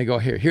 and they go,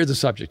 here's the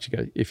subject.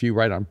 If you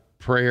write on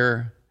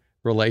prayer,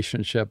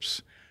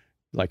 relationships,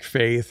 like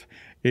faith,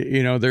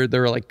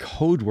 they're like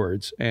code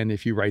words. And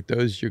if you write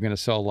those, you're going to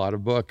sell a lot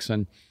of books.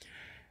 And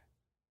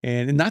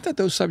not that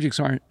those subjects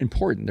aren't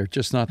important. They're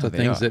just not the they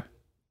things are. that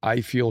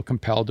I feel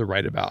compelled to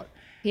write about.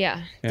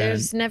 Yeah. And-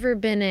 There's never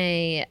been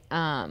a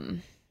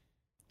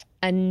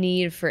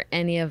need for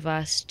any of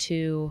us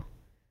to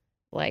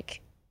like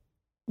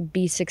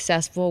be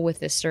successful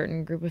with a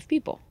certain group of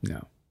people.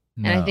 No.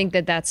 And I No. think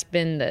that that's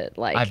been the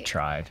like I've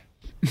tried.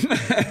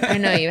 I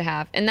know you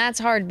have. And that's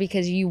hard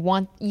because you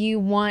want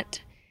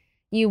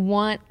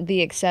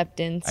the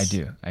acceptance.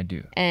 I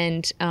do.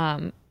 And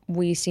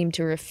we seem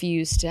to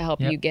refuse to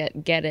help Yep. you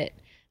get it.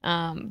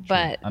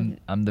 But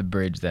I'm the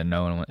bridge that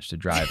no one wants to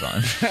drive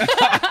on.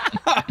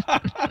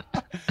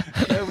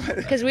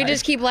 because we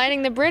just keep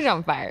lighting the bridge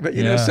on fire. But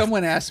Yeah.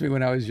 someone asked me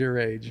when I was your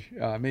age,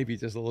 maybe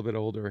just a little bit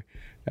older,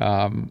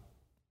 how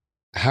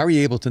are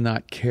you able to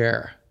not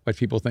care what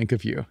people think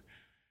of you?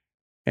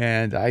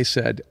 And I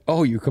said,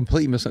 oh, you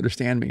completely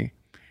misunderstand me.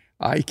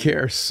 I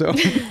care so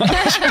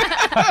much.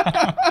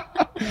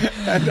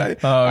 And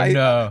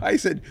I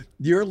said,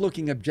 you're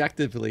looking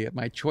objectively at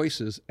my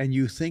choices and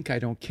you think I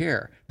don't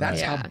care.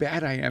 That's how Yeah.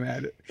 bad I am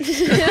at it.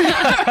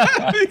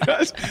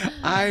 Because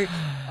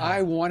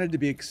I wanted to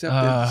be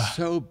accepted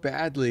so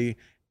badly,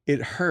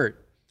 it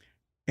hurt.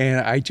 And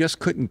I just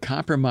couldn't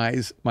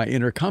compromise my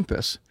inner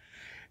compass.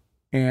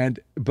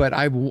 But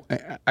I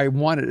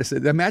wanted to say,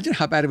 imagine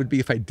how bad it would be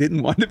if I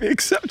didn't want to be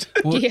accepted.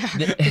 Well, Yeah,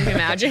 can you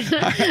imagine?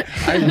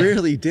 I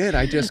really did.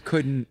 I just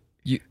couldn't.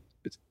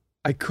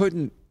 I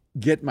couldn't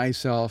get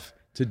myself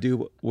to do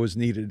what was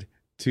needed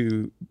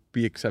to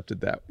be accepted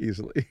that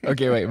easily.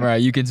 Okay, wait, Mariah,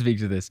 you can speak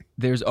to this.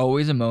 There's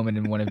always a moment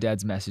in one of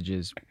Dad's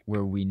messages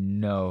where we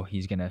know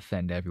he's gonna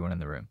offend everyone in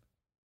the room.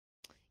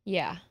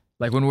 Yeah.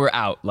 Like when we're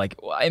out, like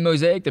in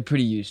Mosaic, they're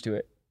pretty used to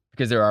it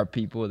because there are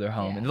people, they're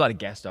home, Yeah. and there's a lot of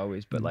guests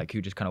always, but like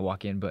who just kind of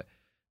walk in, but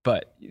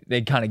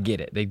they kind of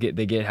get it. They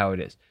get how it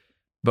is.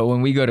 But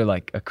when we go to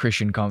like a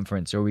Christian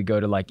conference or we go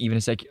to like even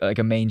like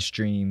a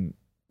mainstream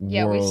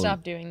Yeah, world, we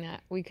stopped doing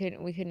that. We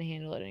couldn't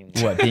handle it anymore.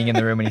 what, being in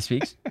the room when he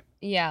speaks?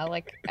 Yeah,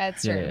 like at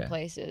certain yeah.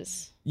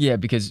 places. Yeah,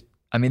 because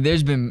I mean,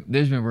 there's been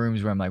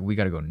rooms where I'm like, we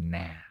got to go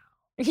now.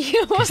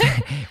 You know what?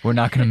 We're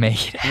not gonna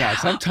make it. Yeah, out.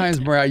 sometimes,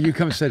 Mariah, you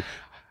come and said,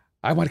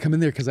 I want to come in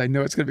there because I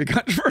know it's going to be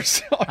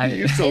controversial. I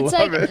used to It's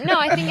love like it. no,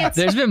 I think it's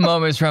There's been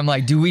moments where I'm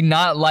like, do we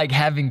not like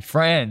having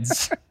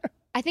friends?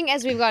 I think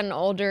as we've gotten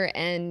older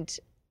and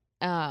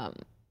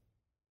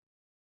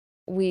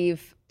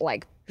we've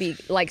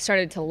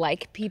started to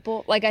like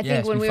people. Like I think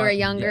Yes, when we were find-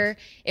 younger,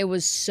 it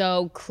was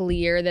so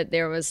clear that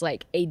there was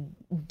like a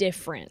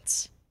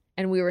difference.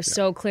 And we were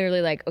so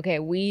clearly like, okay,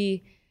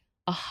 we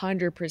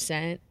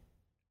 100%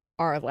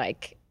 are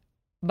like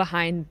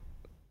behind,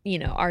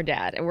 our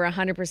dad. And we're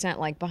 100%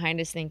 like behind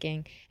his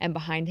thinking and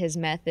behind his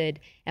method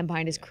and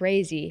behind his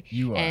crazy.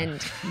 You are.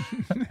 And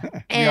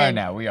We are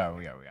now. We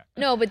are.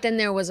 no, but then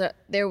there was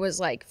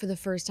like for the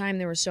first time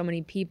there were so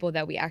many people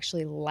that we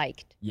actually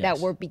liked Yes.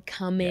 that were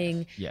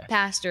becoming Yes.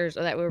 pastors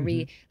or that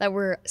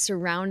were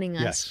surrounding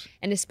us, Yes.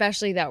 and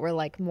especially that were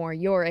like more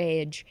your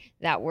age,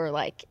 that were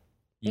like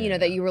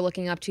that you were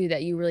looking up to,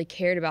 that you really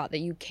cared about, that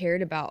you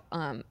cared about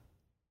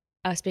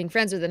us being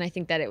friends with. And I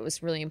think that it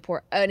was really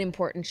an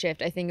important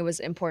shift. I think it was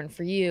important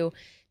for you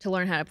to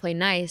learn how to play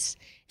nice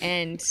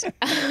and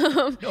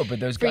No, but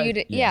those for guys, you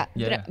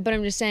to but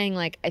I'm just saying,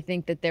 like, I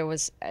think that there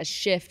was a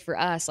shift for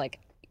us. Like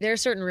there are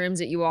certain rooms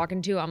that you walk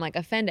into, I'm like,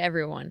 offend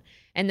everyone,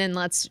 and then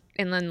let's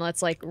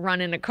like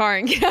run in a car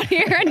and get out of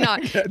here and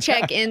not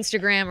check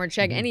Instagram or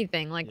check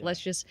anything. Like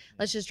let's just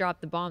drop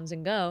the bombs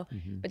and go.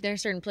 But there are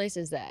certain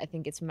places that I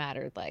think it's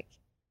mattered, like,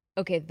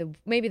 okay,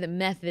 maybe the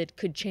method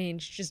could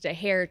change just a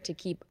hair to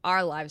keep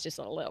our lives just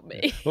a little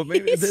bit. Well,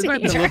 maybe there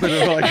might have been a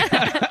little bit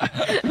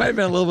of might have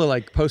been a little bit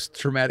like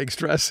post-traumatic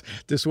stress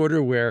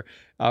disorder where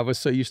I was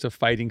so used to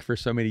fighting for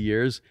so many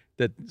years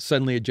that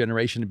suddenly a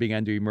generation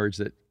began to emerge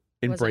that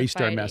embraced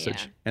our fighting,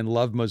 message yeah. and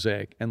loved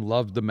Mosaic and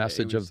loved the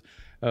message was-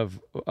 of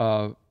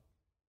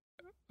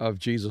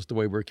Jesus, the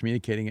way we're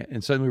communicating it.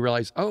 And suddenly we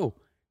realized, oh,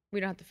 We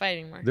don't have to fight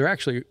anymore. they're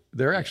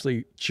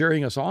actually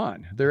cheering us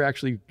on. They're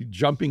actually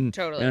jumping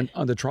Totally.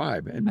 on the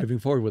tribe and moving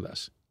forward with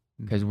us.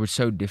 Because we're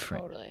so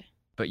different. Totally.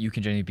 But you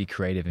can generally be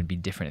creative and be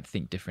different and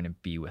think different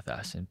and be with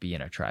us and be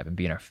in our tribe and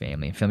be in our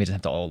family. And family doesn't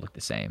have to all look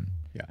the same.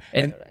 Yeah.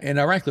 And- And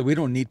ironically, we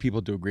don't need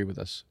people to agree with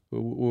us.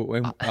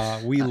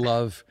 We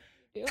love.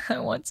 I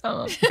want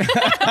some.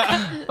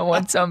 I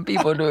want some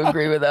people to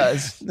agree with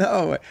us.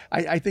 No,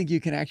 I think you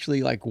can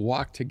actually like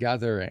walk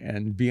together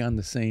and be on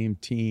the same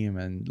team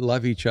and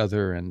love each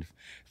other and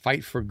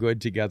fight for good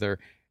together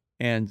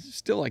and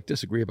still like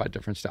disagree about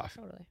different stuff.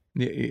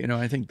 Totally. You know,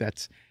 I think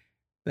that's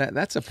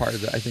a part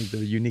of I think the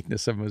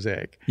uniqueness of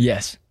Mosaic.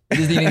 Yes. This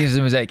is the uniqueness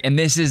of Mosaic. And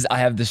I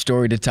have the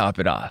story to top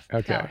it off.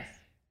 Okay. Tell us.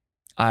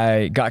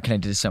 I got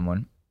connected to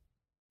someone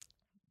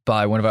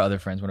by one of our other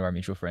friends, one of our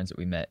mutual friends that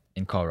we met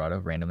in Colorado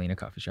randomly in a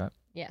coffee shop.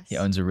 Yes. He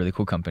owns a really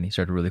cool company,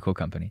 started a really cool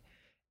company.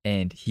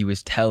 And he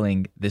was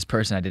telling this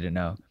person I didn't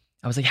know,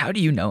 I was like, how do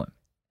you know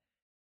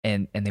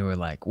him? And they were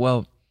like,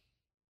 well,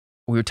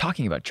 we were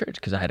talking about church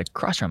because I had a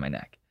cross around my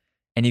neck.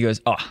 And he goes,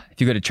 oh,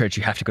 if you go to church,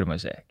 you have to go to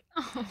Mosaic.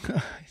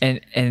 Oh.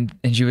 And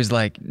she was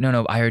like,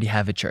 no, I already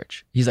have a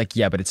church. He's like,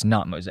 yeah, but it's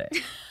not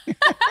Mosaic.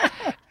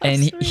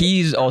 And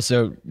he's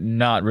also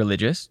not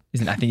religious. I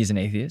think he's an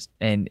atheist.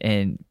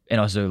 And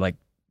also like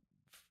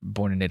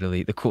born in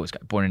Italy, the coolest guy,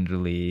 born in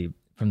Italy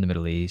from the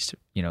Middle East,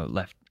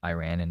 left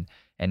Iran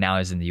and now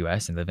is in the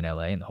US and live in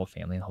LA and the whole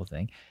family and the whole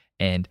thing.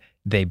 And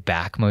they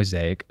back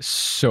Mosaic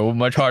so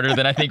much harder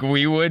than I think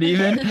we would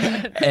even.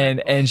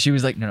 And she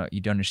was like, no, you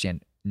don't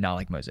understand, not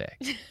like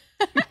Mosaic.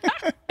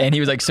 And he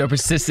was like so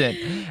persistent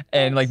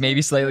and like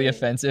maybe slightly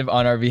offensive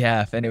on our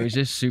behalf. And it was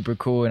just super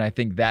cool. And I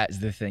think that's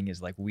the thing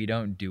is like, we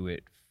don't do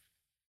it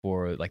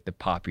for like the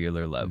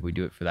popular love. We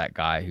do it for that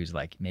guy who's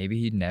like, maybe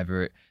he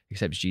never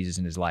accepts Jesus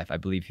in his life. I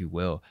believe he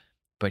will,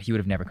 but he would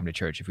have never come to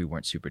church if we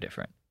weren't super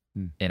different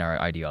in our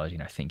ideology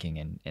and our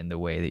thinking and the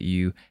way that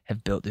you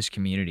have built this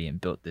community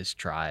and built this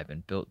tribe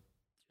and built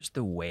just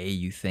the way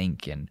you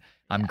think. And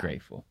I'm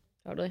grateful.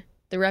 Totally.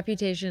 The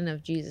reputation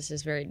of Jesus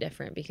is very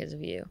different because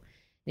of you.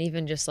 And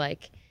even just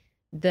like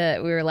we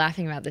were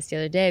laughing about this the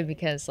other day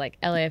because like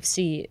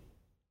LAFC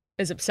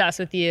is obsessed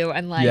with you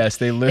and like Yes,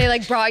 they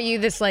like brought you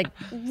this like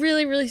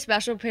really, really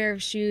special pair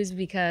of shoes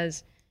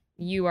because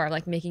you are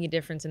like making a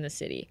difference in the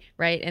city,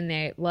 right? And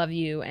they love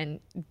you and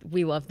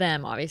we love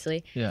them,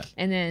 obviously. Yeah.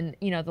 And then,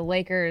 the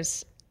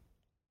Lakers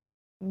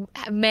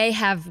may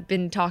have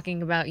been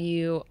talking about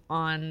you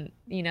on,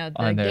 the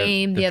On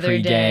game the other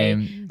day.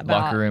 Pre-game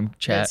about locker room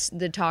chat.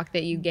 the talk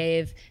that you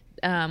gave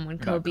when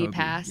Kobe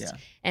passed. yeah.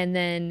 And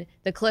then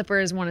the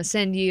Clippers want to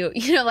send you,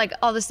 like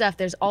all the stuff.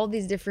 There's all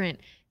these different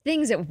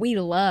things that we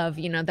love,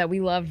 that we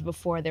loved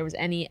before there was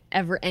any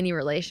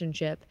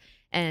relationship.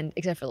 And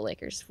except for the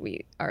Lakers,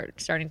 we are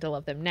starting to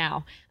love them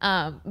now.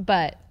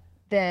 But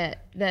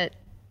that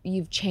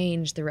you've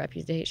changed the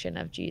reputation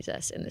of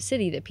Jesus in the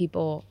city, that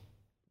people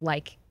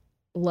like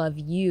love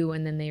you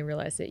and then they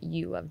realize that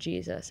you love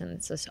Jesus, and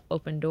it's this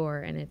open door.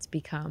 And it's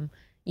become,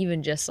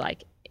 even just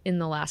like in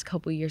the last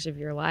couple years of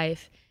your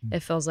life, it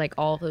feels like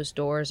all those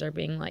doors are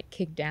being like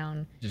kicked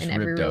down Just in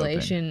every ripped open.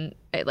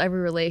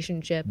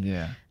 relationship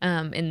Yeah.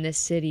 in this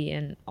city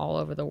and all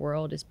over the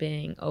world is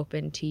being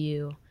open to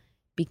you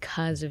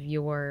because of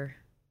your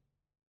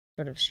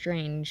sort of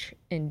strange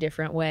and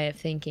different way of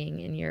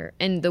thinking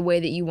and the way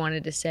that you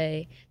wanted to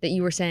say that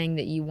you were saying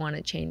that you want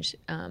to change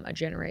a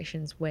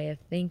generation's way of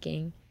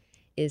thinking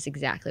is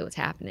exactly what's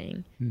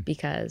happening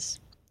because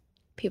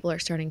people are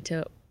starting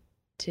to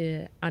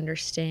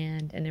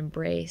understand and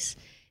embrace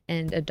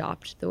and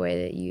adopt the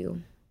way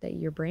that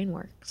your brain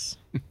works.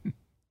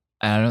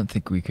 I don't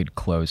think we could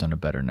close on a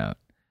better note.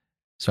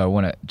 So I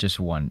want to just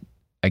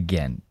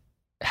again,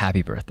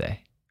 happy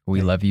birthday.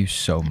 We love you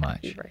so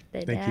much. Happy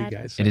birthday, Thank Dad. you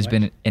guys. So It has much.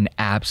 been an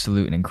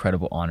absolute and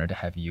incredible honor to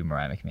have you,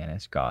 Mariah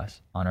McManus,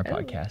 Goss, on our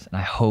podcast. And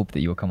I hope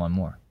that you will come on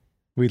more.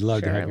 We'd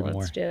love to Sure, have you let's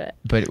more. do it.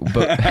 But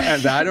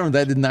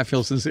That did not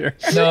feel sincere.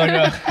 no,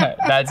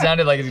 that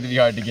sounded like it's gonna be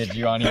hard to get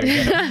you on here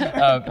again.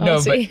 No,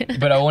 We'll see.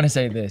 but I want to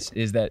say this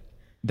is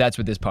that's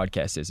what this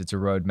podcast is. It's a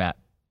roadmap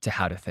to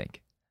how to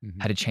think,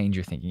 how to change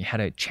your thinking, how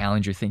to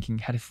challenge your thinking,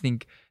 how to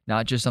think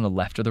not just on the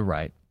left or the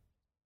right,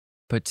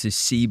 but to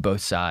see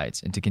both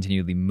sides and to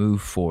continually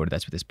move forward.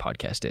 That's what this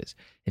podcast is.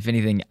 If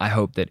anything, I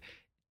hope that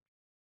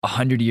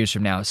 100 years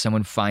from now,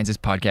 someone finds this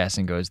podcast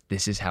and goes,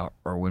 this is how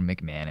Erwin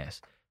McManus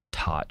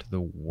taught the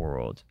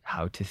world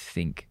how to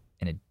think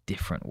in a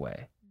different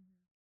way,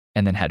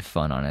 and then had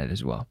fun on it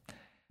as well.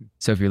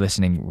 So if you're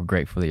listening, we're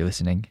grateful that you're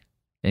listening.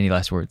 Any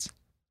last words?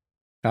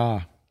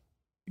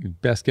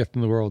 Best gift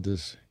in the world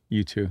is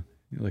you two,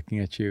 looking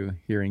at you,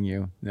 hearing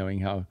you, knowing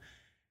how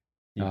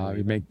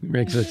it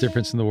makes a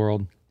difference in the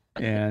world.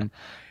 And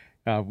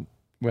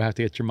we'll have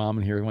to get your mom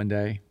in here one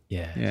day,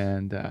 Yeah.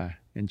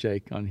 and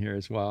Jake on here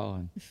as well.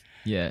 And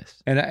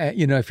Yes.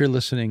 if you're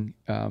listening,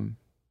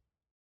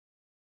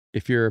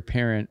 if you're a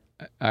parent,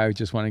 I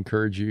just want to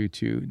encourage you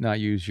to not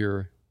use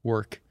your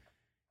work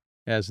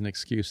as an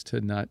excuse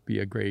to not be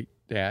a great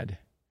dad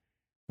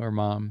or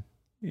mom.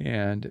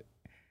 And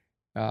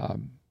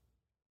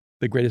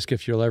the greatest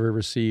gift you'll ever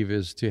receive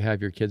is to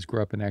have your kids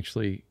grow up and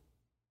actually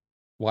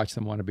watch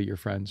them want to be your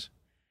friends.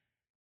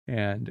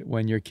 And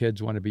when your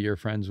kids want to be your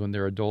friends when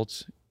they're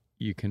adults,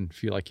 you can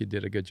feel like you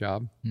did a good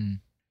job,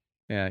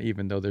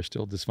 even though they're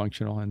still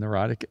dysfunctional and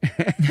neurotic.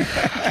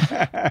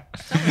 That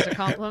was a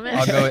compliment.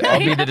 I'll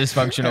be the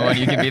dysfunctional one.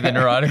 You can be the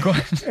neurotic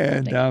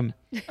one.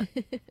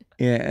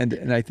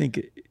 And I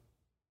think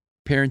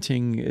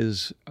parenting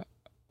is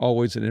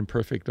always an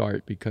imperfect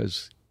art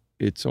because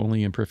it's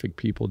only imperfect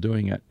people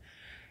doing it.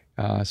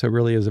 So it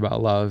really is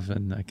about love.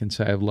 And I can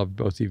say I've loved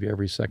both of you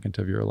every second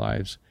of your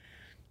lives.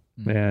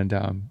 And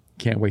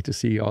can't wait to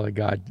see all that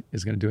God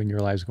is going to do in your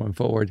lives going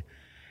forward.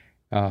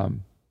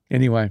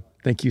 Anyway,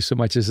 thank you so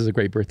much. This is a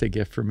great birthday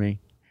gift for me.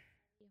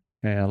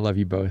 And I love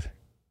you both.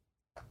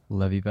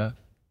 Love you both.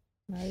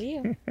 Love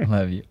you.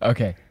 Love you.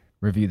 Okay.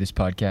 Review this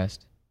podcast,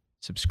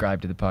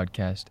 subscribe to the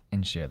podcast,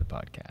 and share the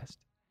podcast.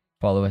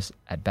 Follow us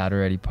at Battle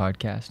Ready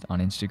Podcast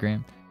on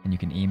Instagram, and you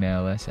can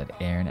email us at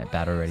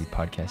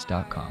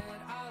aaron@battlereadypodcast.com.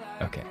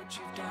 Okay.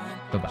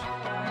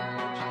 Bye-bye.